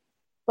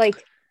 Like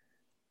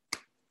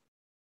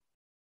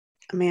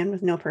a man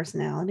with no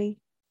personality.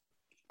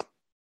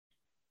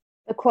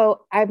 The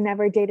quote, "I've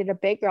never dated a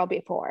big girl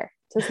before,"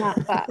 does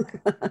not fuck.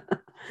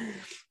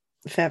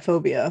 Fat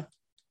phobia.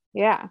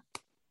 Yeah.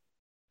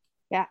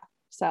 Yeah.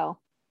 So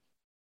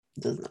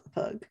does not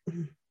fuck.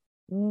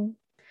 Mm.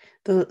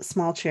 The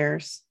small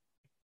chairs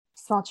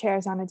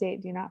on a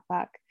date do not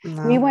fuck.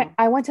 No.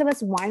 I went to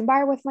this wine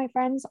bar with my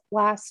friends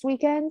last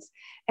weekend,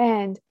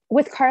 and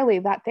with Carly,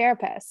 that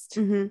therapist.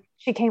 Mm-hmm.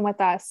 She came with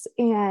us,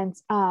 and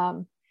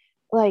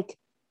like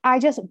I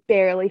just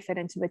barely fit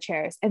into the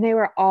chairs, and they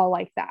were all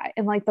like that.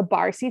 And like the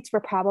bar seats were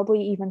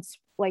probably even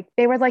like,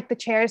 they were like the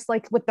chairs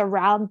like with the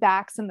round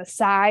backs and the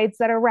sides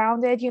that are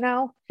rounded,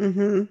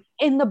 Mm-hmm.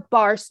 and the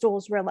bar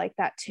stools were like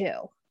that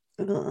too.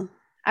 Ugh.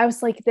 I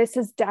was like, this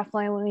is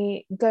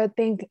definitely good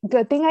thing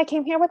I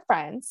came here with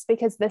friends,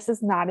 because this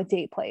is not a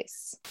date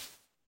place.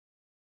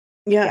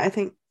 Yeah,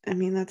 I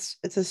mean, it's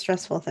a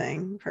stressful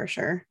thing for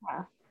sure.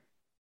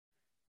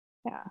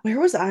 Yeah. Where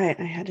was I?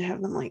 I had to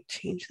have them like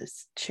change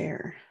this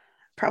chair.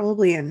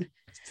 Probably in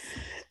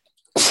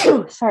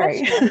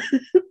sorry.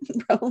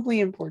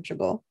 Probably in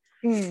Portugal.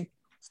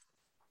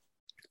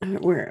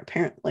 Where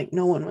apparently like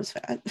no one was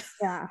fat.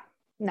 Yeah.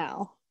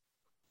 No.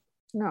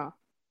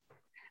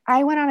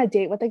 I went on a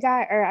date with a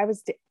guy, or I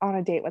was on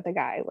a date with a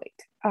guy,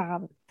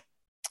 like,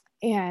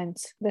 and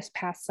this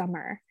past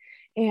summer,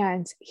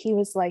 and he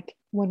was like,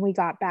 when we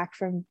got back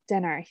from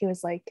dinner, he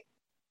was like,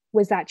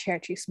 was that chair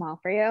too small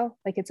for you?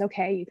 Like, it's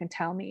okay, you can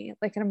tell me.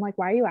 Like, and I'm like,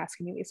 why are you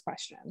asking me these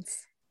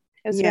questions?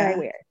 It was very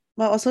weird.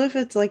 Well, also if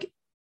it's like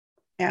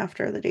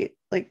after the date,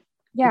 like,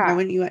 yeah,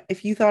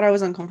 if you thought I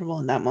was uncomfortable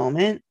in that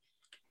moment,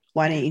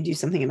 why didn't you do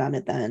something about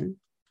it then?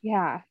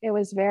 Yeah, it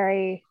was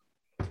very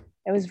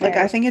like,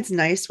 I think it's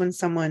nice when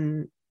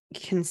someone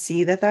can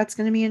see that that's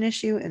going to be an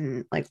issue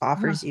and like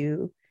offers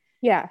you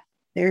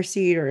their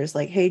seat, or is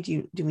like, hey,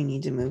 do we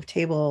need to move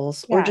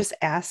tables, or just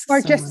asks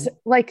or someone, just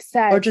like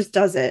says, or just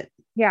does it.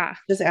 Yeah,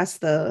 just ask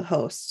the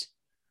host,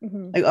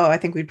 like, oh, I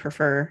think we'd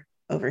prefer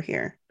over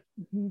here.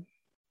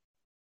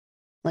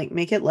 Like,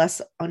 make it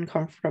less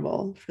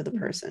uncomfortable for the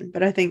person.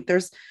 But I think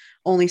there's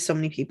only so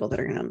many people that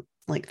are gonna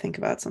like think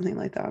about something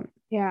like that.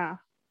 Yeah.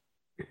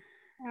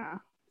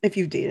 If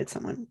you've dated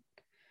someone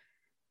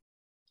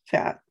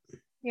fat.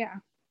 Yeah.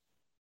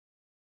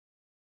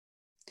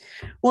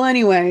 Well,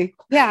 anyway.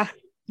 Yeah.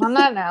 On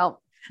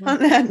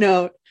that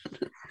note.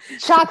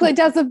 Chocolate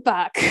doesn't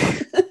buck.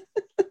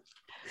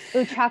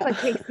 Ooh, chocolate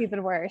tastes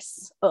even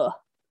worse. Ugh.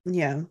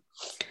 Yeah.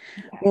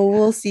 Well,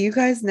 we'll see you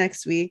guys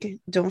next week.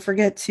 Don't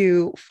forget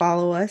to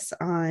follow us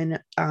on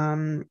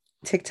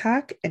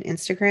TikTok and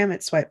Instagram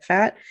at Swipe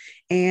Fat.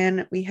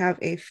 And we have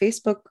a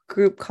Facebook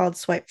group called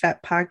Swipe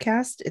Fat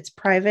Podcast. It's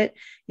private.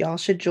 Y'all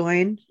should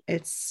join.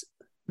 It's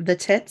the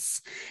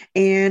tits.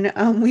 And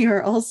we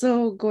are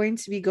also going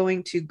to be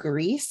going to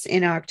Greece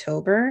in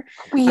October.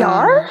 We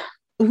are?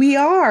 We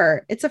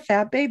are. It's a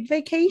Fat Babe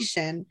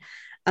vacation.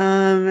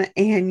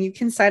 And you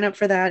can sign up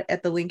for that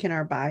at the link in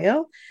our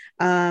bio.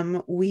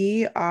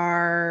 We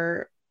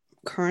are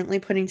currently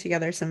putting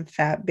together some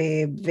Fat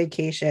Babe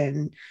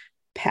vacation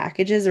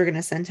packages we're going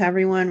to send to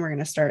everyone. We're going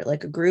to start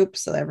like a group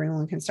so that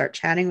everyone can start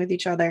chatting with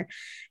each other,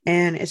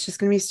 and it's just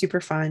going to be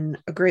super fun,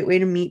 a great way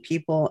to meet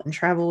people and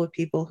travel with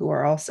people who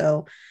are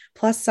also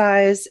plus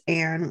size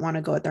and want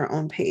to go at their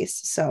own pace.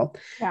 So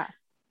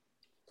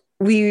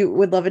we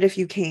would love it if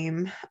you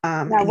came.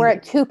 We're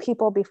at 2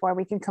 people before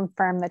we can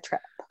confirm the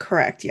trip.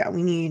 Correct. Yeah,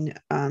 we need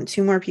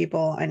 2 more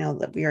people. I know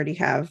that we already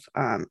have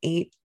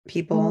 8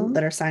 people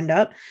that are signed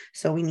up,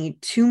 so we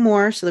need 2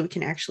 more so that we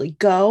can actually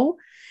go,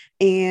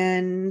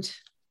 and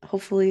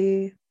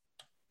hopefully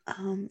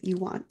you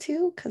want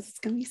to, because it's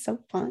gonna be so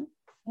fun.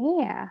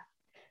 Yeah.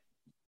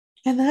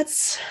 And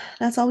that's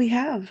all we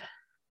have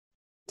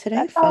today.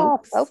 That's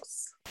folks. All,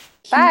 folks.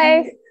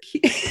 Bye.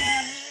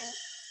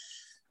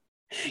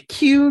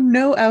 Cue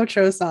no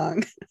outro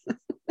song.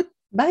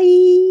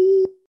 Bye.